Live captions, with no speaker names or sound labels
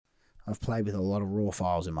I've played with a lot of raw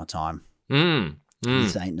files in my time.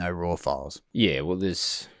 This ain't no raw files. Yeah, well,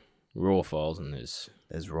 there's raw files and there's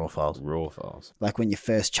raw files. Raw files. Like when you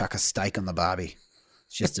first chuck a steak on the barbie.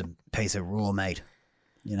 It's just a piece of raw meat,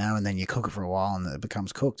 and then you cook it for a while and it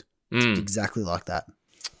becomes cooked. It's exactly like that.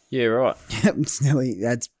 Yeah, right.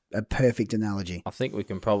 That's a perfect analogy. I think we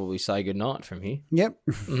can probably say goodnight from here. Yep.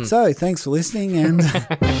 So, thanks for listening and...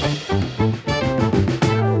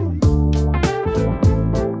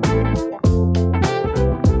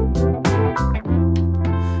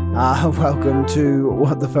 welcome to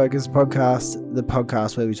What the Focus podcast, the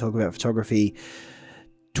podcast where we talk about photography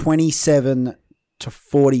 27 to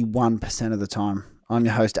 41% of the time. I'm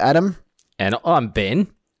your host, Adam. And I'm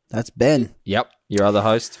Ben. That's Ben. Yep, your other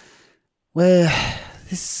host. Well,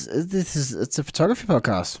 it's a photography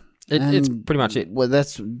podcast. It's pretty much it. Well,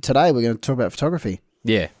 today we're going to talk about photography.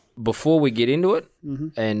 Yeah. Before we get into it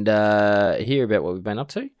and hear about what we've been up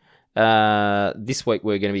to, this week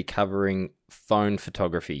we're going to be covering phone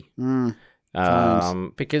photography.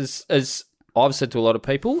 Because as I've said to a lot of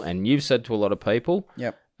people and you've said to a lot of people,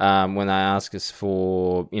 when they ask us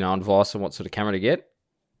for advice on what sort of camera to get,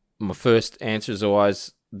 my first answer is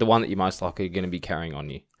always the one that you're most likely going to be carrying on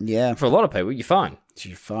you. Yeah. For a lot of people, your phone. It's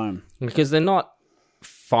your phone. Because they're not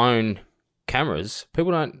phone cameras.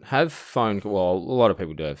 People don't have phone. Well, a lot of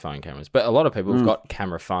people do have phone cameras, but a lot of people have got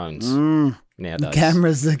camera phones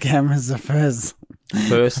nowadays. The cameras are first.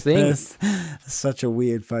 First thing. Such a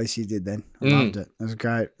weird face you did then. I loved it. It was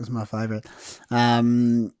great. It was my favourite.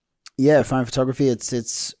 Phone photography.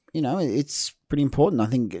 It's pretty important. I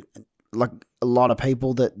think like a lot of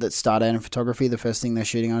people that start out in photography, the first thing they're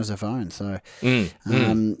shooting on is their phone. So,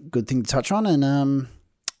 good thing to touch on. And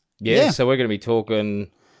so we're going to be talking,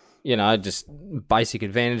 just basic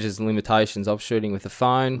advantages and limitations of shooting with a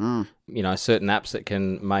phone. Certain apps that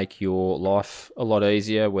can make your life a lot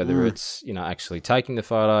easier, whether it's actually taking the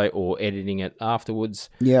photo or editing it afterwards.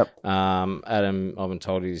 Yep. Adam, I haven't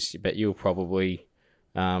told you this, but you'll probably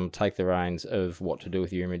take the reins of what to do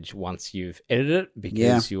with your image once you've edited it,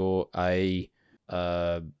 because you're a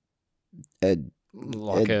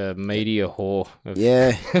media whore.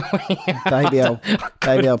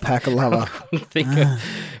 Baby alpaca lover.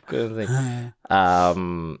 Couldn't think.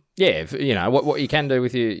 What you can do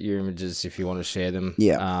with your images if you want to share them.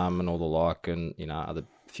 And all the like, and other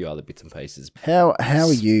few other bits and pieces. How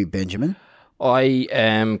are you, Benjamin? I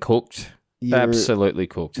am cooked. Absolutely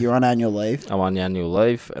cooked. You're on annual leave. I'm on annual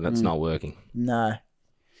leave, and it's not working. No.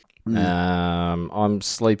 I'm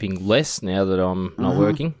sleeping less now that I'm not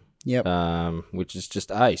working. Yep. Which is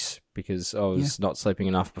just ace, because I was not sleeping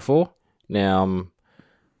enough before. Now I'm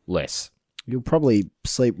less. You'll probably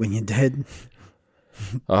sleep when you're dead.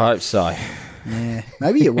 I hope so. Yeah.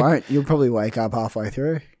 Maybe you won't. You'll probably wake up halfway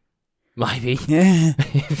through. Maybe. Yeah.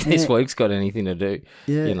 If this week's got anything to do.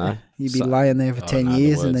 Yeah. You'd be laying there for 10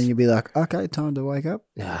 years and then you'd be like, okay, time to wake up.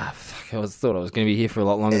 Fuck, I thought I was going to be here for a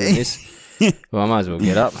lot longer than this. Well, I might as well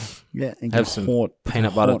get up. Yeah. And have some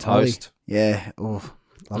peanut butter toast. Yeah. Oh,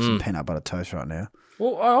 love some peanut butter toast right now.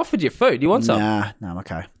 Well, I offered you food. You want some? Nah, I'm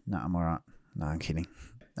okay. No, I'm all right. No, I'm kidding.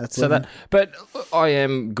 But I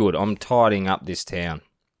am good. I'm tidying up this town.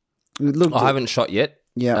 I haven't shot yet.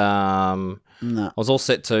 Yeah. No. I was all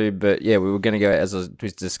set to, but we were going to go, as was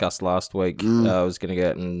discussed last week, I was going to go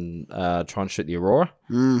out and try and shoot the Aurora.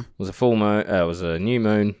 It was a full moon. It was a new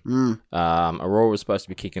moon. Aurora was supposed to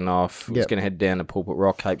be kicking off. I was going to head down to Pulpit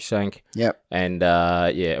Rock, Cape Shank. Yep. And,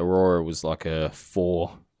 Aurora was like a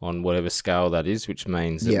 4 on whatever scale that is, which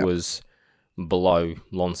means it was below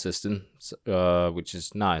Launceston, which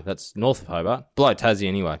is, that's north of Hobart. Below Tassie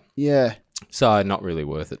anyway. Yeah. So not really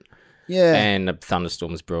worth it. Yeah. And a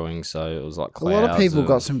thunderstorm was brewing, so it was like clouds. A lot of people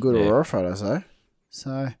got some good Aurora photos, though.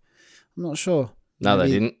 So, I'm not sure. No, they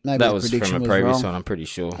didn't. That was from a previous one, I'm pretty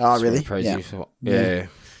sure. Oh, really?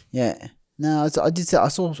 Yeah. No, I did say, I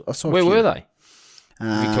saw Where were they?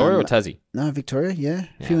 Victoria or Tassie? No, Victoria, yeah.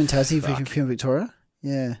 A few in Tassie, a few in Victoria.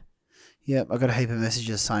 Yeah. Yep, I got a heap of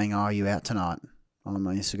messages saying, are you out tonight on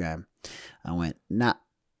my Instagram? I went, nah,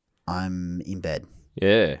 I'm in bed.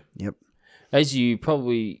 Yeah. Yep. As you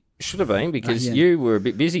probably should have been, because you were a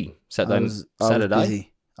bit busy Saturday.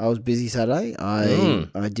 I was busy Saturday. I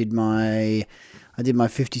did my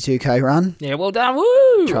 52K run. Yeah, well done.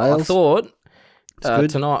 Woo! Trails. I thought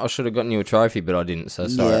tonight I should have gotten you a trophy, but I didn't, so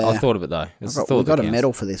sorry. Yeah. I thought of it though. We got a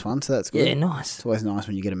medal for this one, so that's good. Yeah, nice. It's always nice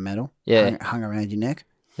when you get a medal. Yeah. Hung around your neck.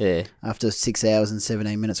 Yeah. After 6 hours and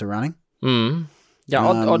 17 minutes of running. Yeah,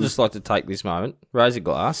 I'd just like to take this moment, raise a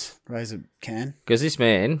glass. Raise a can. Because this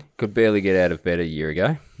man could barely get out of bed a year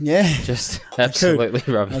ago. Yeah. Just absolutely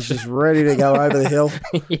rubbish. I was just ready to go over the hill.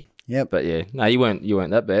 Yep. But yeah, no, you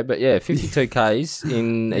weren't that bad. But yeah, 52 Ks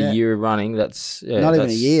in a year of running. That's not even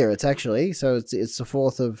a year. It's actually it's the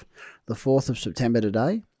 4th of September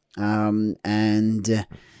today, and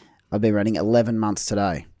I've been running 11 months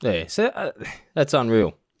today. Yeah, so that's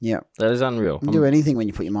unreal. Yeah, that is unreal. You can do anything when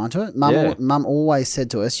you put your mind to it. Mum always said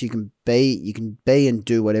to us, you can be and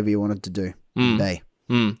do whatever you wanted to do. Be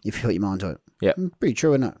if you put your mind to it. Yeah, pretty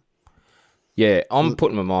true, isn't it? Yeah, I'm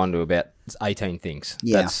putting my mind to about 18 things.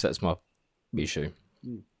 Yeah, that's my issue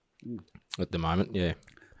at the moment. Yeah,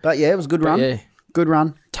 but yeah, it was a good run. Yeah. Good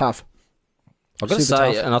run, tough. I've got to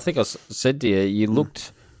say, and I think I said to you, you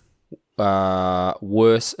looked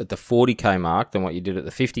worse at the 40k mark than what you did at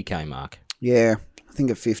the 50k mark. Yeah, I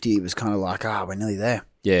think at 50 it was kind of like, we're nearly there.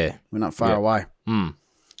 Yeah, we're not far away. And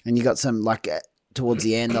you got some towards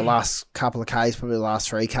the end, the last couple of Ks, probably the last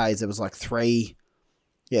 3 Ks, there was like 3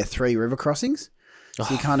 river crossings. So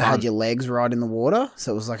you kind of had your legs right in the water,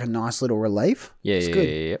 so it was like a nice little relief. Yeah, it's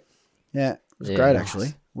good. Yeah, it was great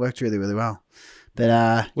actually. Worked really, really well.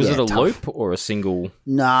 But was it a loop or a single?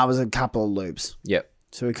 No, it was a couple of loops. Yep.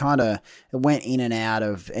 So it went in and out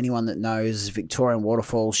of, anyone that knows Victorian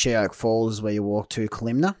Waterfalls, Sheoak Falls is where you walk to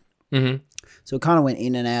Kalimna. Mm-hmm. So it kind of went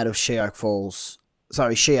in and out of Sheoak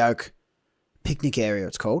picnic area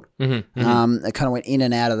it's called. Mm-hmm. Mm-hmm. It kind of went in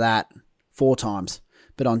and out of that 4 times,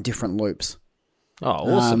 but on different loops.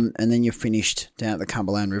 Oh, awesome. And then you finished down at the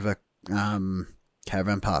Cumberland River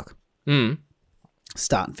Caravan Park.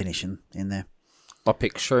 Start and finishing in there. I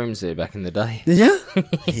picked shrooms there back in the day. Did you?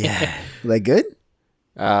 Yeah. Were they good?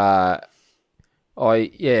 Yeah.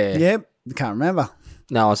 Yep. I can't remember.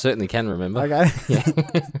 No, I certainly can remember. Okay.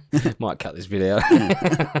 Yeah. Might cut this bit out.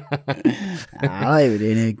 I'll leave it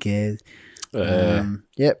in. Who cares?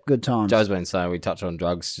 Yep. Good times. Joe's been saying we touch on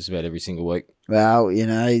drugs just about every single week. Well, you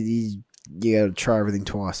got to try everything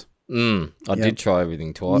twice. I did try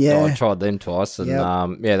everything twice. Yeah. I tried them twice, and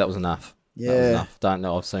that was enough. Yeah. That was enough. Don't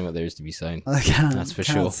know. I've seen what there is to be seen. That's for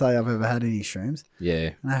sure. Can't say I've ever had any shrooms.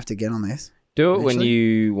 Yeah. I have to get on this. Do it when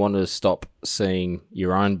you want to stop seeing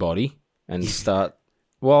your own body and start.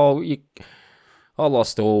 Well, I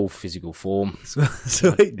lost all physical form.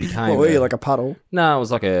 Sweet. What were you, like a puddle? No, it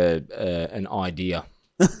was like an idea.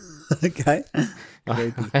 Okay.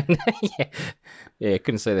 Yeah,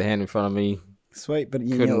 couldn't see the hand in front of me. Sweet, but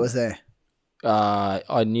you knew it was there.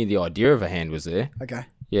 I knew the idea of a hand was there. Okay.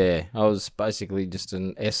 Yeah, I was basically just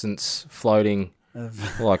an essence floating,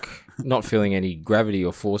 like not feeling any gravity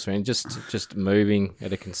or force, or anything, just moving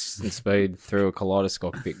at a consistent speed through a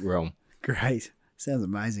kaleidoscopic realm. Great. Sounds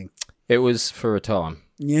amazing. It was for a time.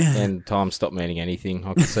 Yeah. And time stopped meaning anything.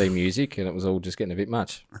 I could see music, and it was all just getting a bit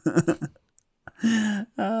much.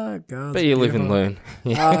 Oh, God. But you live and learn.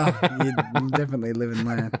 Yeah. You definitely live and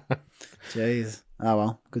learn. Jeez. Oh,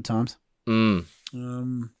 well. Good times.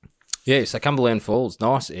 Yeah, so Cumberland Falls,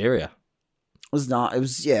 nice area. It was not. It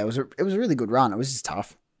was a really good run. It was just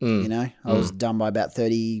tough. You know, I was done by about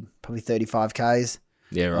 30, probably 35 Ks.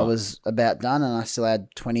 Yeah, right. I was about done, and I still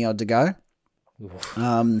had 20 odd to go.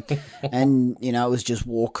 And it was just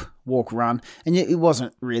walk, run, and it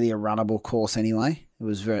wasn't really a runnable course anyway.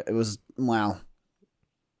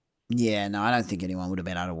 Yeah, no, I don't think anyone would have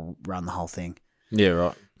been able to run the whole thing. Yeah,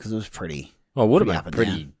 right. Because it was pretty. Oh, it would have been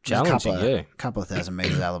pretty challenging, a couple of thousand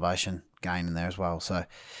meters elevation gain in there as well. So,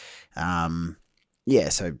 so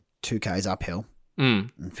 2Ks uphill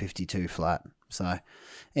and 52 flat. So,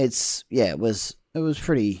 it was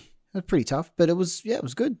pretty tough, but it was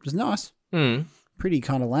good. It was nice. Pretty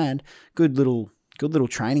kind of land. Good little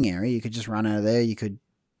training area. You could just run out of there. You could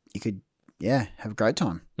have a great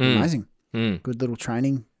time. Amazing. Good little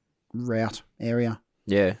training route area.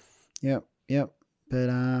 Yeah. Yep.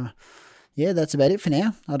 But that's about it for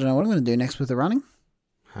now. I don't know what I'm going to do next with the running.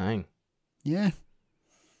 Hang. Yeah.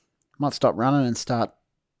 Might stop running and start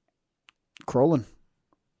crawling.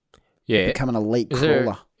 Yeah. Become an elite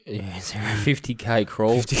crawler. Is there a 50k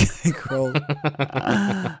crawl? 50k crawl.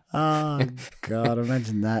 Oh, God.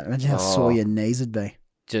 Imagine that. Imagine how sore your knees would be.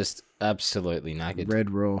 Just absolutely naked. Red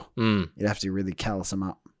raw. You'd have to really callus them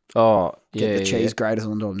up. Oh, yeah. Get the cheese graters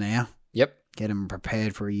onto them now. Yep. Get them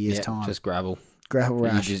prepared for a year's time. Just gravel. Gravel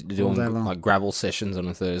rash. You're just doing like gravel sessions on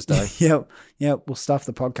a Thursday. Yep. We'll stuff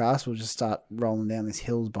the podcast. We'll just start rolling down these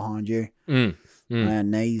hills behind you. On our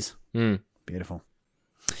knees. Beautiful.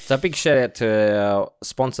 So big shout out to our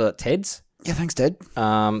sponsor, Ted's. Yeah, thanks, Ted.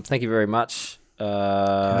 Thank you very much.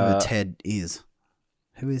 Whoever Ted is.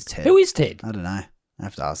 Who is Ted? Who is Ted? I don't know. I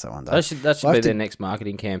have to ask that one day. That should be their next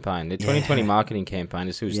marketing campaign. Their 2020 marketing campaign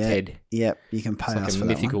is who's Ted. Yep, you can pay us for that one.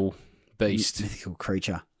 Like a mythical beast. Mythical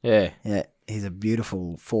creature. Yeah. Yeah, he's a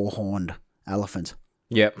beautiful 4-horned elephant.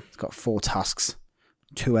 Yep. It's got 4 tusks,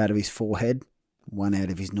 2 out of his forehead, 1 out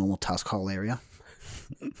of his normal tusk hole area.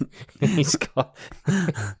 He's got...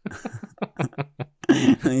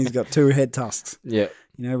 He's got 2 head tusks. Yeah.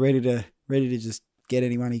 You know, ready to just get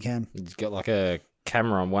anyone he can. He's got like a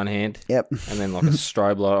camera on one hand. Yep. And then like a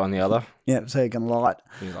strobe light on the other. Yep, so he can light.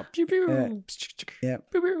 He's like, pew, pew,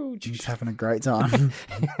 Yep. pew, pew. He's having a great time.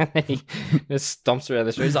 And then he just stomps around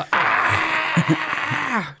the street. He's like,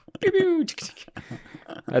 ah! Pew, pew.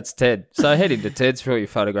 That's Ted. So head into Ted's for all your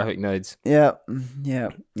photographic needs. Yeah.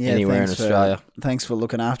 Anywhere in Australia. Thanks for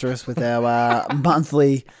looking after us with our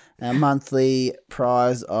monthly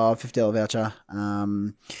prize of $50 voucher.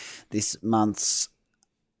 This month's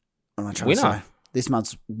winner. This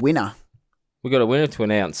month's winner. We got a winner to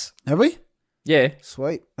announce. Have we? Yeah.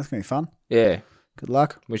 Sweet. That's gonna be fun. Yeah. Good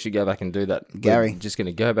luck. We should go back and do that. Gary. We're just going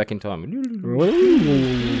to go back in time.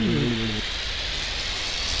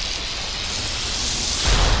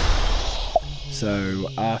 So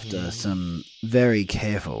after some very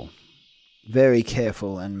careful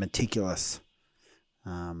and meticulous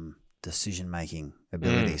decision-making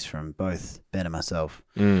abilities from both Ben and myself,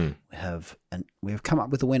 we have come up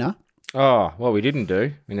with a winner. Oh, what we didn't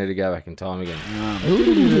do, we need to go back in time again.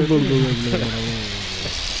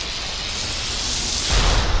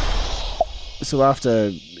 So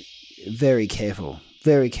after very careful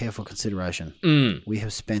consideration, we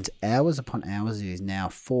have spent hours upon hours. It is now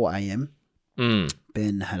 4 a.m.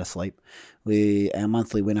 Ben had a sleep. Our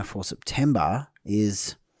monthly winner for September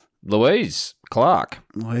is Louise Clark.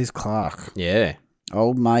 Yeah.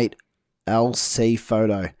 Old mate LC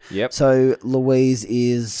Photo. Yep. So Louise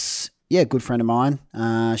is a good friend of mine.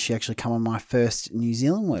 She actually come on my first New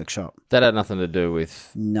Zealand workshop. That had nothing to do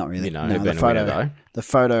with not really. the photo though. The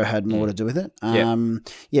photo had more to do with it.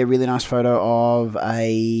 Really nice photo of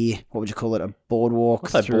a, what would you call it? A boardwalk.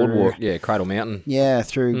 What's that boardwalk? Yeah, Cradle Mountain. Yeah,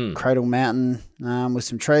 through Cradle Mountain with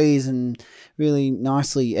some trees and really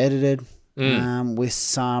nicely edited with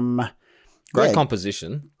some great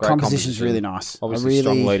composition. Composition's really nice. Obviously,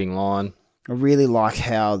 strong leading line. I really like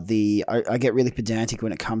how I get really pedantic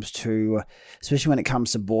when it comes to, especially when it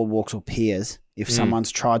comes to boardwalks or piers. If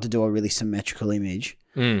someone's tried to do a really symmetrical image,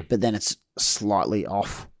 but then it's slightly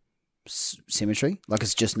off symmetry, like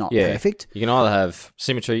it's just not perfect. You can either have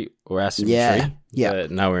symmetry or asymmetry, but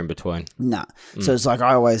nowhere in between. No. So it's like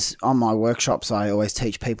I always, on my workshops, I always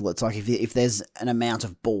teach people, it's like if there's an amount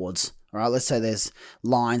of boards, all right, let's say there's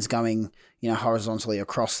lines going, horizontally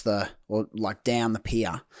across or like down the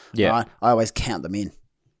pier. Yeah. Right? I always count them in.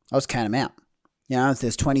 I always count them out. If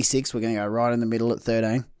there's 26, we're going to go right in the middle at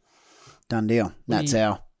 13. Done deal. That's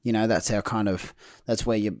our kind of, that's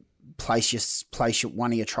where you place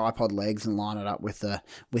one of your tripod legs and line it up with the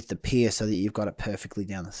pier so that you've got it perfectly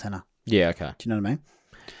down the center. Yeah. Okay. Do you know what I mean?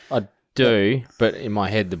 I do, but in my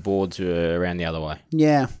head, the boards are around the other way.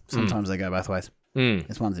 Yeah. Sometimes they go both ways.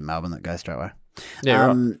 There's ones in Melbourne that go straight away. Yeah,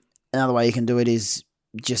 right. Another way you can do it is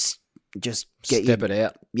just step it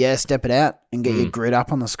out. Yeah, step it out and get your grid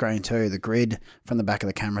up on the screen too. The grid from the back of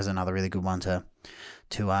the camera is another really good one to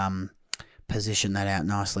position that out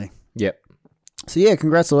nicely. Yep. So yeah,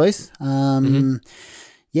 congrats, Louise.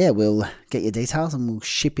 Yeah, we'll get your details and we'll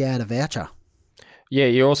ship you out a voucher. Yeah,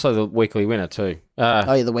 you're also the weekly winner too.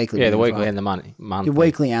 You're the weekly. Yeah, winner the weekly well. and the monthly. Your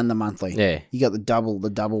weekly and the monthly. Yeah, you got the double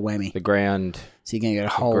whammy. The ground. So you're gonna get a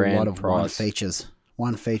whole lot of prize.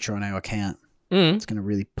 One feature on our account. It's gonna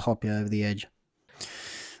really pop you over the edge.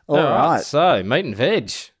 All right. So meat and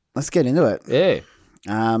veg. Let's get into it. Yeah.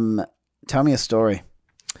 Tell me a story.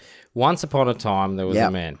 Once upon a time, there was a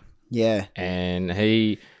man. Yeah. And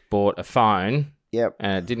he bought a phone. Yep.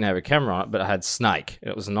 And it didn't have a camera on it, but it had Snake.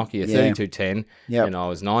 It was a Nokia 3210. Yep. And I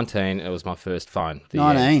was 19. It was my first phone.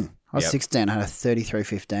 19. I was 16. I had a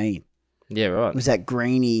 3315. Yeah, right. Was that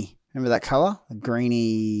greeny? Remember that colour? A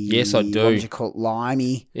greeny. Yes, I do. What would you call it?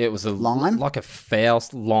 Limey. Yeah, it was a lime, like a foul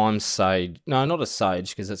lime sage. No, not a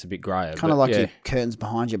sage because that's a bit grayer. Kind of like your curtains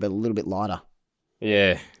behind you, but a little bit lighter.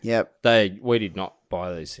 Yeah. Yep. We did not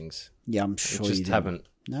buy these things. Yeah, I'm sure you just haven't.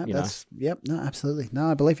 No, Yep. No, absolutely.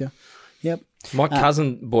 No, I believe you. Yep. My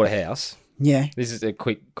cousin bought a house. Yeah. This is a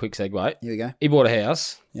quick segue. Here we go. He bought a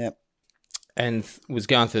house. Yep. And was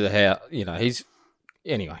going through the house. He's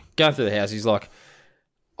going through the house. He's like,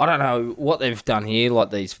 I don't know what they've done here.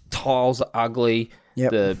 Like these tiles are ugly.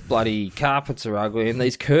 Yep. The bloody carpets are ugly. And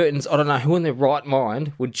these curtains, I don't know who in their right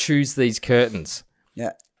mind would choose these curtains.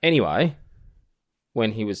 Yeah. Anyway,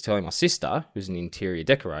 when he was telling my sister, who's an interior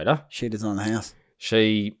decorator. She designed the house.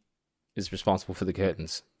 She is responsible for the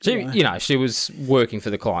curtains. She was working for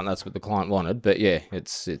the client. That's what the client wanted. But yeah,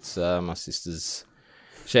 it's my sister's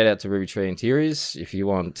Shout out to Ruby Tree Interiors if you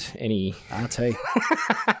want any RT.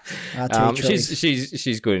 RT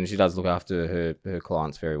she's good and she does look after her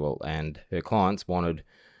clients very well. And her clients wanted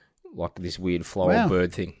like this weird floral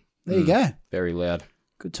bird thing. There you go. Very loud.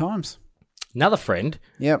 Good times. Another friend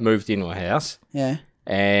moved into a house. Yeah.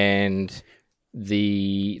 And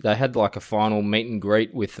they had like a final meet and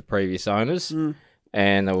greet with the previous owners.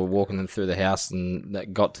 And they were walking them through the house and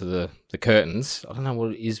that got to the curtains. I don't know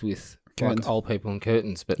what it is with like old people and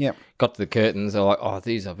curtains, but got to the curtains. They're like, oh,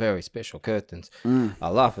 these are very special curtains. I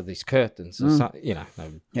laugh at these curtains. Or something, you know.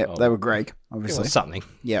 They were Greek, obviously. Something.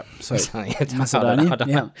 Yep. So Macedonia. I don't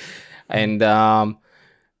know. And my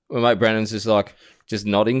mate Brandon's just like, just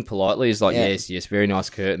nodding politely. He's like, yes, very nice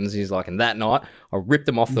curtains. He's like, and that night I ripped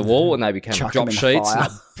them off the wall and they became drop sheets and I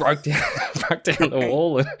broke down the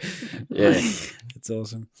wall. And, it's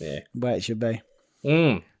awesome. Yeah. Way it should be.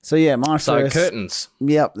 So my first... So curtains.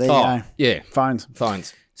 Yep, there you go. Yeah.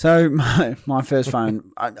 Phones. So my first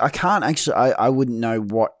phone, I can't actually, I wouldn't know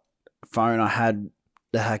what phone I had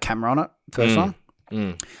that had a camera on it, first one.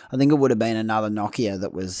 I think it would have been another Nokia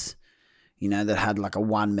that was... that had like a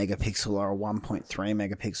 1 megapixel or a 1.3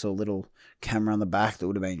 megapixel little camera on the back that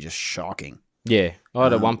would have been just shocking. Yeah. I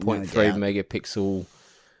had a 1.3 megapixel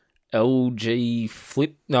LG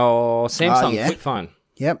Samsung flip phone.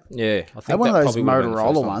 Yep. Yeah. I think one of those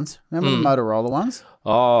Motorola ones. Remember the Motorola ones?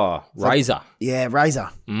 Oh, Razr.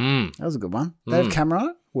 Razr. That was a good one. They have camera on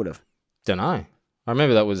it? Would have. Don't know. I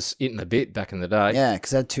remember that was it in a bit back in the day. Yeah,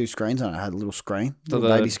 because it had 2 screens on it. It had a little screen,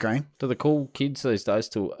 baby screen. Do the cool kids these days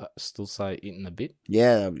still say it in a bit?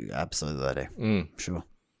 Yeah, absolutely they do. Sure.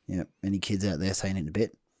 Yeah, any kids out there saying it in a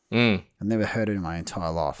bit? I've never heard it in my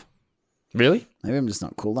entire life. Really? Maybe I'm just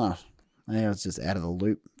not cool enough. Maybe I was just out of the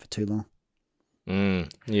loop for too long.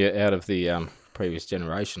 Yeah, out of the previous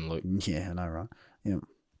generation loop. Yeah, I know, right? Yeah.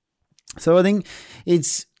 So I think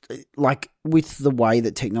it's... like with the way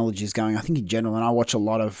that technology is going, I think in general, and I watch a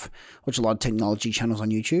lot of technology channels on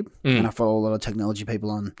YouTube, and I follow a lot of technology people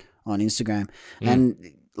on Instagram, and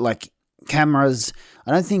like cameras.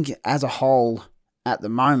 I don't think as a whole at the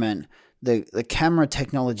moment the camera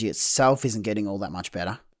technology itself isn't getting all that much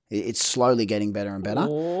better. It's slowly getting better and better,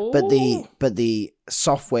 but the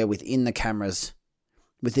software within the cameras,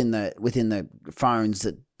 within the phones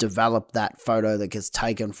that develop that photo that gets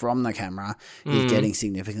taken from the camera is getting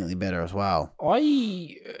significantly better as well.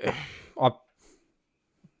 I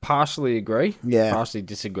partially agree. Yeah. Partially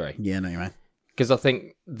disagree. Yeah, no, you mean. Because I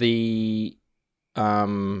think the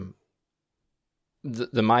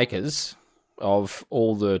makers of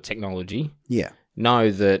all the technology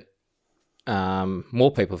know that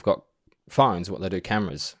more people have got phones, what they do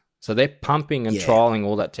cameras. So they're pumping and trialing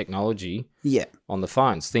all that technology on the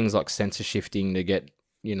phones. Things like sensor shifting to get,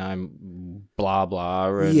 blah, blah,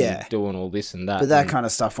 and doing all this and that. But that kind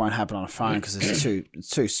of stuff won't happen on a phone because it's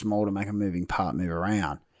too small to make a moving part move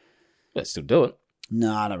around. They still do it.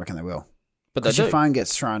 No, I don't reckon they will. But because your phone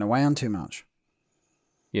gets thrown around too much.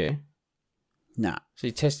 Yeah. No. So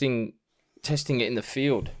you're testing it in the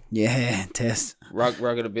field. Yeah, test.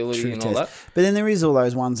 Ruggedability and all that. But then there is all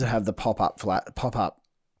those ones that have the pop-up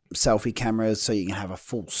selfie cameras, so you can have a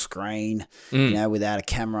full screen, without a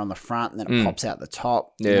camera on the front, and then it pops out the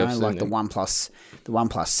top. Like the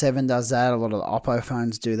OnePlus 7 does that. A lot of the Oppo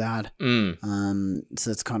phones do that.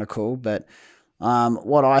 So it's kind of cool. But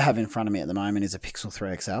what I have in front of me at the moment is a Pixel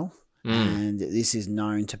 3 XL, and this is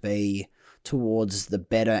known to be towards the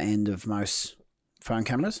better end of most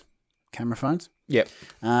camera phones. Yep.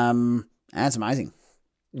 And it's amazing.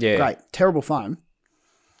 Yeah. Great. Terrible phone.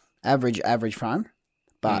 Average phone.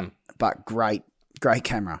 But great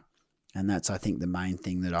camera. And that's, I think, the main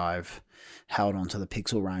thing that I've held onto the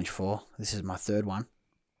Pixel range for. This is my third one.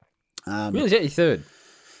 Really? Is that your third?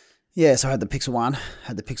 Yeah, so I had the Pixel 1,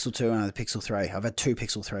 had the Pixel 2, and I had the Pixel 3. I've had 2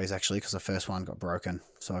 Pixel 3s, actually, because the first one got broken.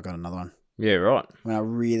 So I got another one. Yeah, right. When I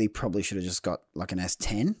really probably should have just got like an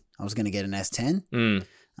S10. I was going to get an S10,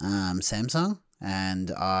 Samsung,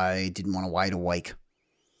 and I didn't want to wait a week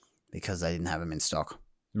because they didn't have them in stock.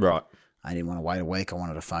 Right. I didn't want to wait a week. I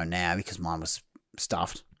wanted a phone now because mine was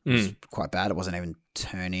stuffed. It was quite bad. It wasn't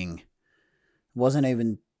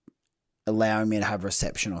even allowing me to have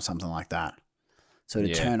reception or something like that. So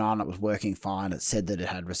to turn on, it was working fine. It said that it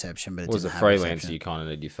had reception, but it didn't have reception. As a freelancer, you kind of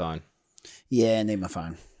need your phone. Yeah, I need my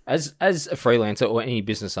phone. As a freelancer or any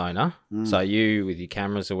business owner, so you with your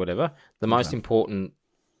cameras or whatever, the most important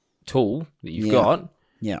tool that you've got,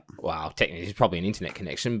 well, technically it's probably an internet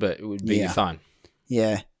connection, but it would be your phone.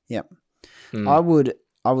 Yeah, yep. I would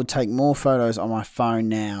I would take more photos on my phone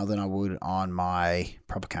now than I would on my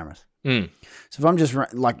proper cameras. Mm. So if I'm just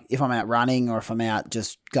if I'm out running or if I'm out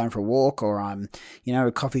just going for a walk or I'm, at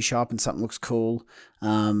a coffee shop and something looks cool,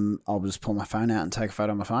 I'll just pull my phone out and take a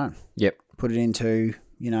photo on my phone. Yep. Put it into,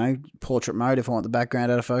 portrait mode if I want the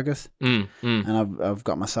background out of focus. And I've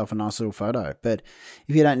got myself a nice little photo. But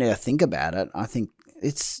if you don't need to think about it, I think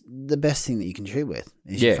it's the best thing that you can shoot with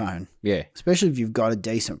is your phone. Yeah. Especially if you've got a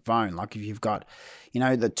decent phone. Like if you've got,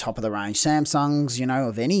 the top of the range Samsungs,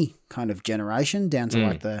 of any kind of generation down to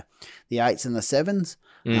like the 8s and the 7s.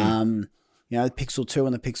 The Pixel 2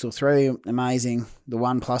 and the Pixel 3, amazing. The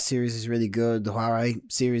OnePlus series is really good. The Huawei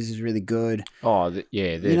series is really good. Oh, the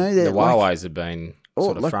Huawei's have been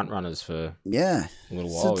sort of front runners for a little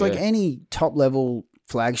while. So it's like any top level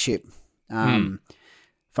flagship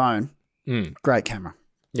phone, great camera.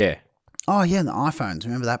 Yeah. Oh, yeah, and the iPhones.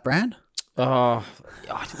 Remember that brand? Oh,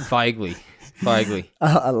 vaguely.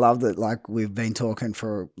 I love that. Like we've been talking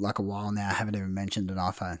for like a while now. I haven't even mentioned an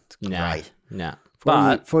iPhone. It's great. No.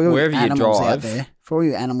 But for wherever you drive, out there, for all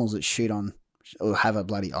you animals that shoot on or have a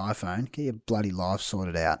bloody iPhone, get your bloody life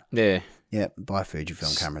sorted out. Yeah. Yeah. Buy a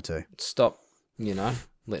Fujifilm camera too. Stop.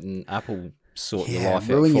 Letting Apple sort your life out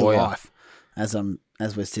for ruin your you. life. As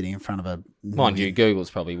we're sitting in front of a. Mind you,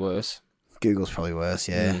 Google's probably worse. Google's probably worse.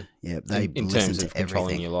 Yeah. Yeah. They in listen terms to of controlling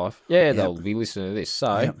everything. your life. Yeah, they'll be listening to this.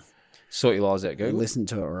 So. Sort your lives out, Google. Listen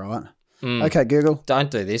to it, right? Okay, Google.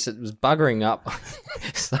 Don't do this. It was buggering up.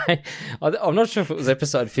 So, I'm not sure if it was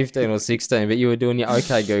episode 15 or 16, but you were doing your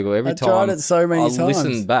okay, Google every time. I tried it so many times. I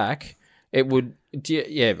listened back. It would,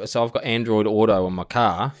 so I've got Android Auto on my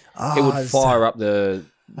car. It would fire up the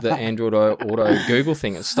Android Auto Google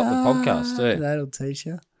thing and stop the podcast too. That'll teach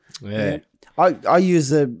you. Yeah. I use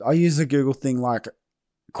the Google thing like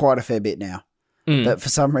quite a fair bit now. But for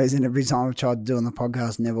some reason, every time I've tried doing the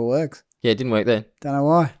podcast, it never works. Yeah, it didn't work then. Don't know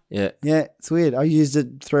why. Yeah. Yeah, it's weird. I used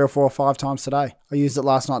it 3 or 4 or 5 times today. I used it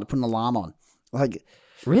last night to put an alarm on. Like,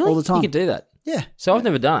 really? All the time. You could do that? Yeah. So I've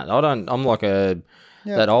never done it. I'm like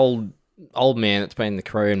that old man that's been in the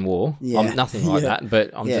Korean War. Yeah. I'm nothing like that,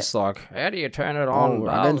 but I'm just like, how do you turn it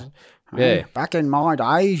on? Yeah. Back in my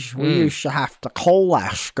days, we used to have to call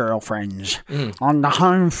our girlfriends on the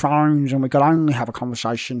home phones and we could only have a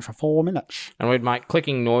conversation for 4 minutes. And we'd make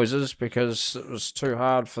clicking noises because it was too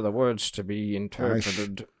hard for the words to be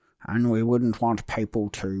interpreted. And we wouldn't want people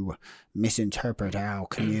to misinterpret our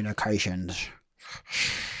communications.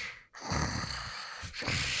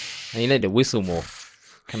 And you need to whistle more.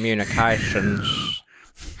 Communications.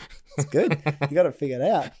 It's good. You got to figure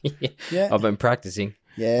it out. Yeah. I've been practicing.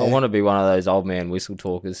 Yeah. I want to be one of those old man whistle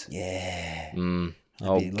talkers. Yeah.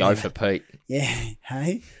 I'll go for Pete. Yeah.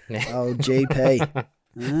 Hey? Old GP.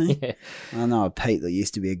 Yeah. I know a Pete that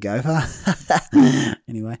used to be a gopher.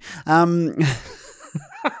 Anyway.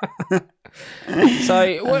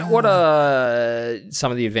 So what are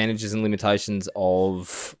some of the advantages and limitations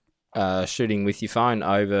of shooting with your phone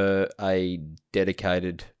over a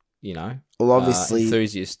dedicated, obviously,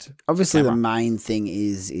 enthusiast Obviously, camera? The main thing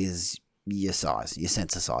is your size, your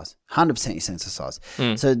sensor size. 100% your sensor size.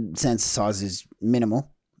 So sensor size is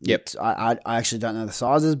minimal. Yep. I actually don't know the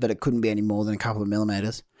sizes, but it couldn't be any more than a couple of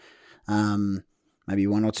millimeters. Maybe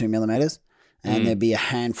 1 or 2 millimeters. And there'd be a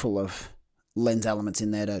handful of lens elements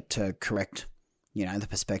in there to correct, the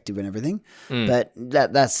perspective and everything. But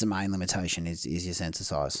that's the main limitation is your sensor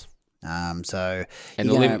size. What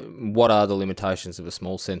are the limitations of a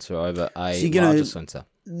small sensor over a larger sensor?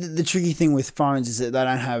 The tricky thing with phones is that they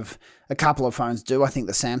don't have a couple of phones do. I think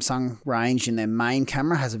the Samsung range in their main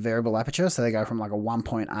camera has a variable aperture, so they go from like a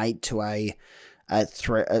 1.8 to it's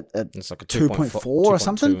like a 2.4 or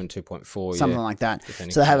something, and 2.4, something like that.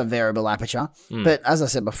 So they have a variable aperture. But as I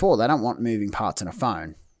said before, they don't want moving parts in a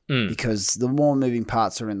phone because the more moving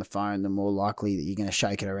parts are in the phone, the more likely that you're going to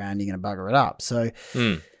shake it around, you're going to bugger it up. So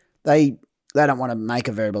they don't want to make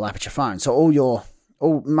a variable aperture phone. So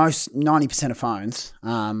most 90% of phones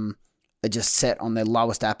are just set on their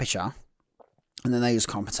lowest aperture, and then they just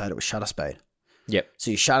compensate it with shutter speed. Yep. So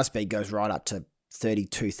your shutter speed goes right up to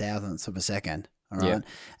 32 thousandths of a second. All right. Yep.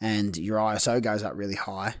 And your ISO goes up really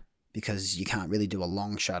high because you can't really do a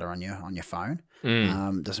long shutter on your phone.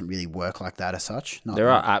 It doesn't really work like that as such. There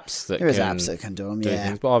are apps that can do them. Yeah.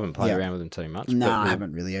 Things, but I haven't played around with them too much. No, I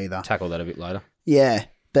haven't really either. Tackle that a bit later. Yeah.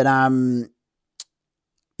 But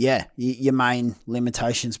your main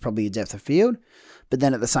limitation is probably your depth of field. But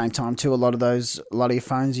then at the same time too, a lot of your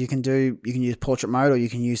phones you can use portrait mode, or you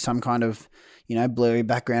can use some kind of, blurry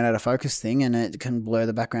background out of focus thing, and it can blur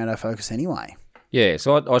the background out of focus anyway. Yeah,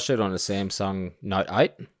 so I shoot on a Samsung Note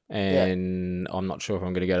 8, and I'm not sure if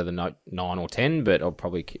I'm going to go to the Note 9 or 10, but I'll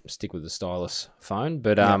probably stick with the stylus phone.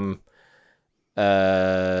 But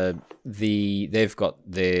they've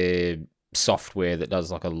got their software that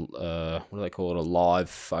does like a what do they call it, a live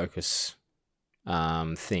focus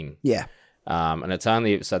thing. Yeah. And it's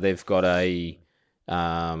only so they've got a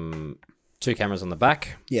 2 cameras on the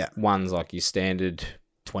back. Yeah. One's like your standard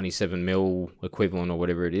 27mm equivalent or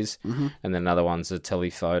whatever it is, and then another one's a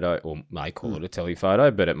telephoto, or may call it a telephoto,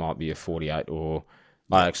 but it might be a 48, or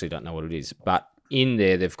I actually don't know what it is. But in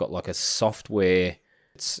there, they've got like a software.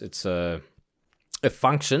 It's a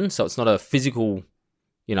function, so it's not a physical,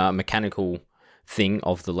 a mechanical thing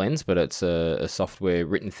of the lens, but it's a software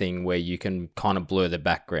written thing where you can kind of blur the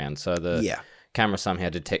background. So the camera somehow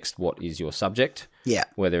detects what is your subject. Yeah.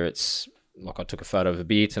 Whether it's like I took a photo of a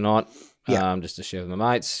beer tonight, just to share with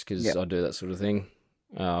my mates, because I do that sort of thing.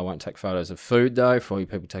 I won't take photos of food though. For all you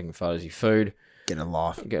people taking photos of your food, get a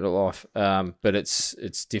life. But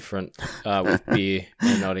it's different with beer,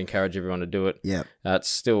 and I'd encourage everyone to do it. Yeah. It's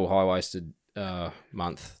still high-waisted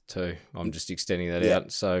month too. I'm just extending that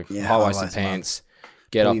out. So high-waisted pants,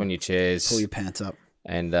 get up on your chairs. Pull your pants up.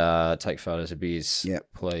 And take photos of beers. Yep.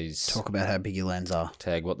 Please. Talk about how big your lens are.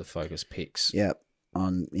 Tag what the focus picks. Yep.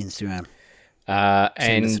 On Instagram. And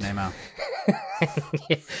send us an email.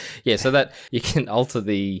 So that you can alter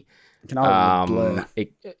the blur.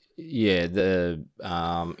 The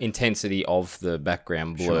intensity of the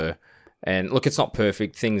background blur. Sure. And look, it's not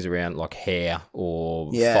perfect. Things around like hair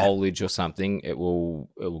or foliage or something, it will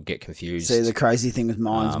get confused. See, the crazy thing with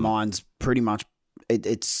mine's pretty much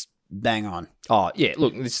it's bang on. Oh yeah,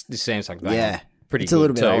 look, this Samsung bang on. Pretty it's a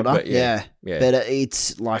little bit older, but but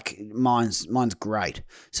it's like mine's great.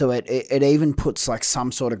 So it even puts like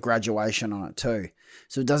some sort of graduation on it too.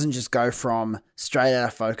 So it doesn't just go from straight out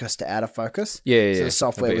of focus to out of focus. Yeah. So the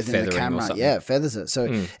software within the camera, it feathers it. So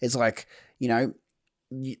it's like,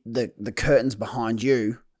 the curtains behind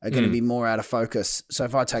you are going to be more out of focus. So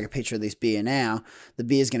if I take a picture of this beer now, the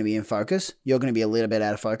beer's going to be in focus. You're going to be a little bit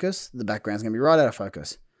out of focus. The background's going to be right out of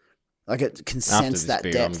focus. Like it can sense that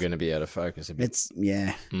depth. I'm going to be out of focus a bit.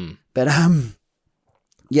 But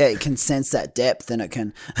it can sense that depth, and it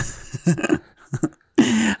can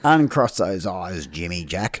uncross those eyes, Jimmy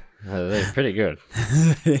Jack. Oh, they're pretty good.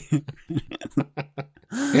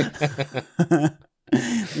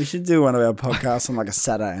 We should do one of our podcasts on like a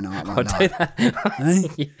Saturday night. I'll do that.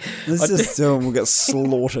 Hey? Let's just do it and we'll get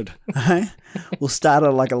slaughtered. Hey? We'll start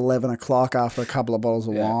at like 11 o'clock after a couple of bottles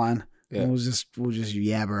of wine. Yeah. And we'll just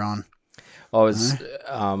yabber on. I was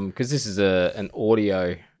because this is an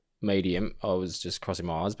audio medium. I was just crossing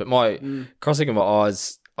my eyes, but my crossing of my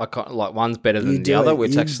eyes, I can't, like one's better than the other,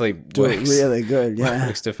 which actually works really good. Yeah,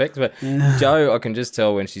 works to effect. But Jo, I can just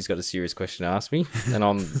tell when she's got a serious question to ask me, and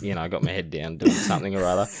I'm I got my head down doing something or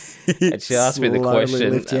other, and she asked me the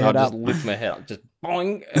question, and I just lift my head up, just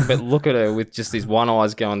boing, but look at her with just these one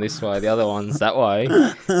eye's going this way, the other one's that way.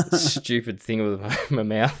 Stupid thing with my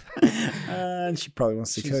mouth. And she probably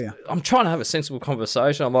wants to kill you. I'm trying to have a sensible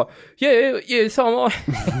conversation. I'm like, yeah, so am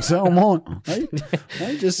I. So am I. Hey,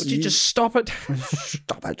 would you just stop it?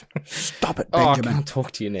 Stop it, Benjamin. I can't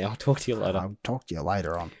talk to you now. I'll talk to you later. I'll talk to you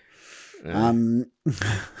later on. I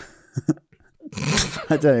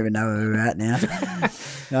don't even know where we're at now.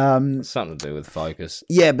 Something to do with focus.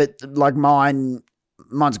 Yeah, but like mine's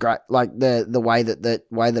great. Like the way that it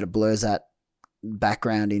blurs that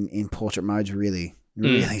background in portrait mode's really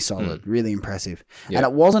solid, really impressive. Yep. And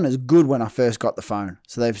it wasn't as good when I first got the phone.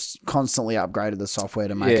 So they've constantly upgraded the software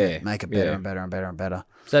to make it better and better and better and better.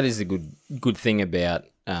 So that is a good thing about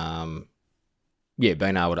being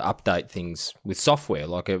able to update things with software.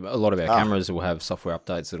 Like a lot of our cameras will have software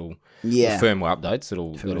updates that'll firmware updates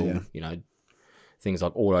that'll things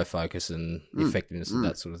like autofocus and effectiveness and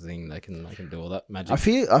that sort of thing. They can do all that magic. I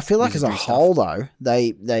feel like as a whole though,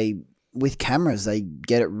 they with cameras they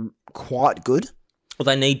get it quite good. Well,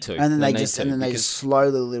 they need to, and then they just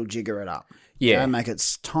slowly little jigger it up. Yeah, make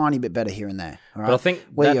it tiny bit better here and there. All right? But I think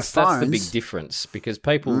that's the big difference, because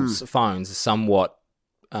people's phones are somewhat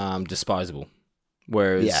disposable,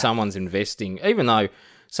 whereas someone's investing. Even though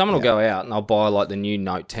someone will go out and they'll buy like the new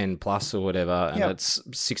Note 10 Plus or whatever, and it's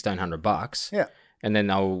 $1,600. Yeah, and then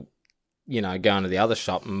they'll go into the other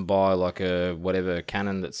shop and buy like a whatever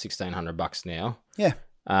Canon that's $1,600 now. Yeah.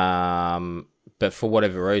 But for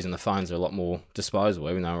whatever reason, the phones are a lot more disposable,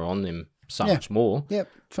 even though we're on them so much more. Yep,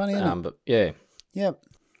 funny, isn't it? But yeah. Yep.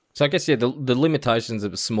 So I guess, the limitations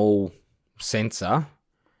of a small sensor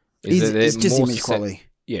is just image quality.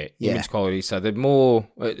 Image quality. So they're more,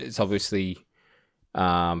 it's obviously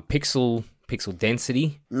pixel pixel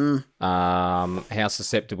density, how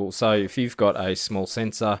susceptible. So if you've got a small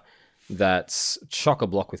sensor that's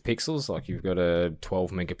chock-a-block with pixels, like you've got a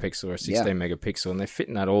 12 megapixel or a 16 megapixel, and they're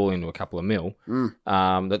fitting that all into a couple of mil,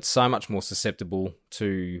 that's so much more susceptible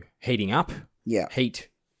to heating up. Yeah. Heat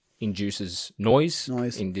induces noise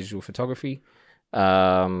in digital photography.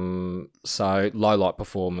 So low light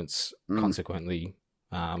performance consequently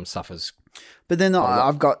suffers. But then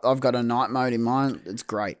I've got a night mode in mine. It's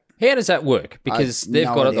great. How does that work? Because they've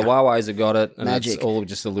got it, the Huawei's have got it, and Magic. it's all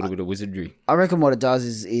just a little bit of wizardry. I reckon what it does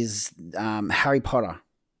is Harry Potter.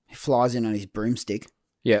 He flies in on his broomstick.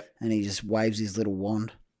 Yeah. And he just waves his little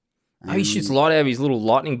wand. He shoots light out of his little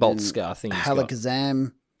lightning bolt scar thing.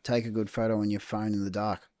 Halakazam, take a good photo on your phone in the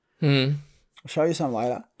dark. I'll show you some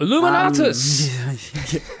later. Illuminatus!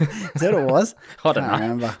 Is that what it was? I don't know.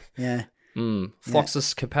 Remember. Yeah.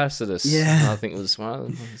 Fluxus capacitus. Yeah. I think it was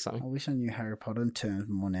something. I wish I knew Harry Potter terms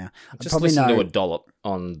more now. Just listen to a dollop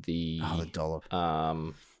on the... the dollop.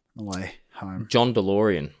 Away home. John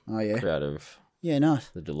DeLorean. Oh, yeah. Creator of... Yeah, nice.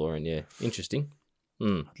 The DeLorean, yeah. Interesting.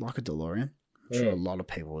 I'd like a DeLorean. I'm sure a lot of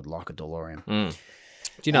people would like a DeLorean. Do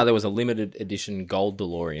you know there was a limited edition gold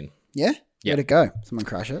DeLorean? Yeah? Where'd it go? Someone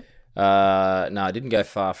crash it? No, it didn't go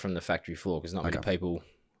far from the factory floor because not many people...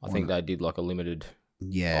 I think they did like a limited...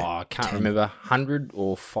 Yeah. I can't remember, 100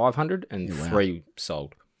 or 500 and 3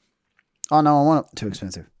 sold. Oh, no, I want it. Too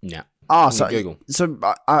expensive. Yeah. Oh, so Google. So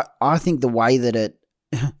I think the way that it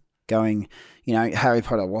going, Harry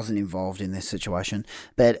Potter wasn't involved in this situation,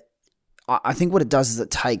 but I think what it does is it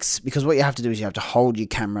takes, because what you have to do is you have to hold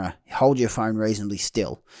your phone reasonably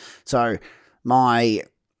still. So my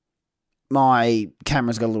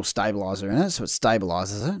camera's got a little stabilizer in it, so it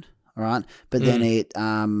stabilizes it, all right? But then it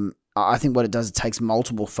I think what it does, it takes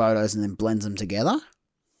multiple photos and then blends them together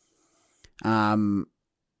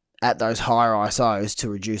at those higher ISOs to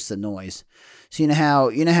reduce the noise. So you know how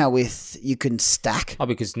you can stack. Oh,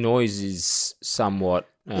 because noise is somewhat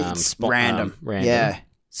it's random. Yeah,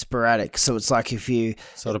 sporadic. So it's like if you...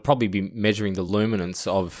 So it'll probably be measuring the luminance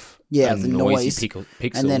of the noisy noise, pixel.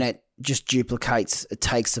 And then it just duplicates, it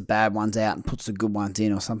takes the bad ones out and puts the good ones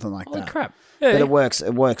in or something like that. Crap. Yeah. But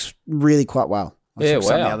it works really quite well. I saw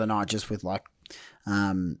some the wow. other night just with like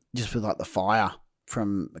the fire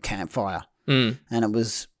from a campfire, and it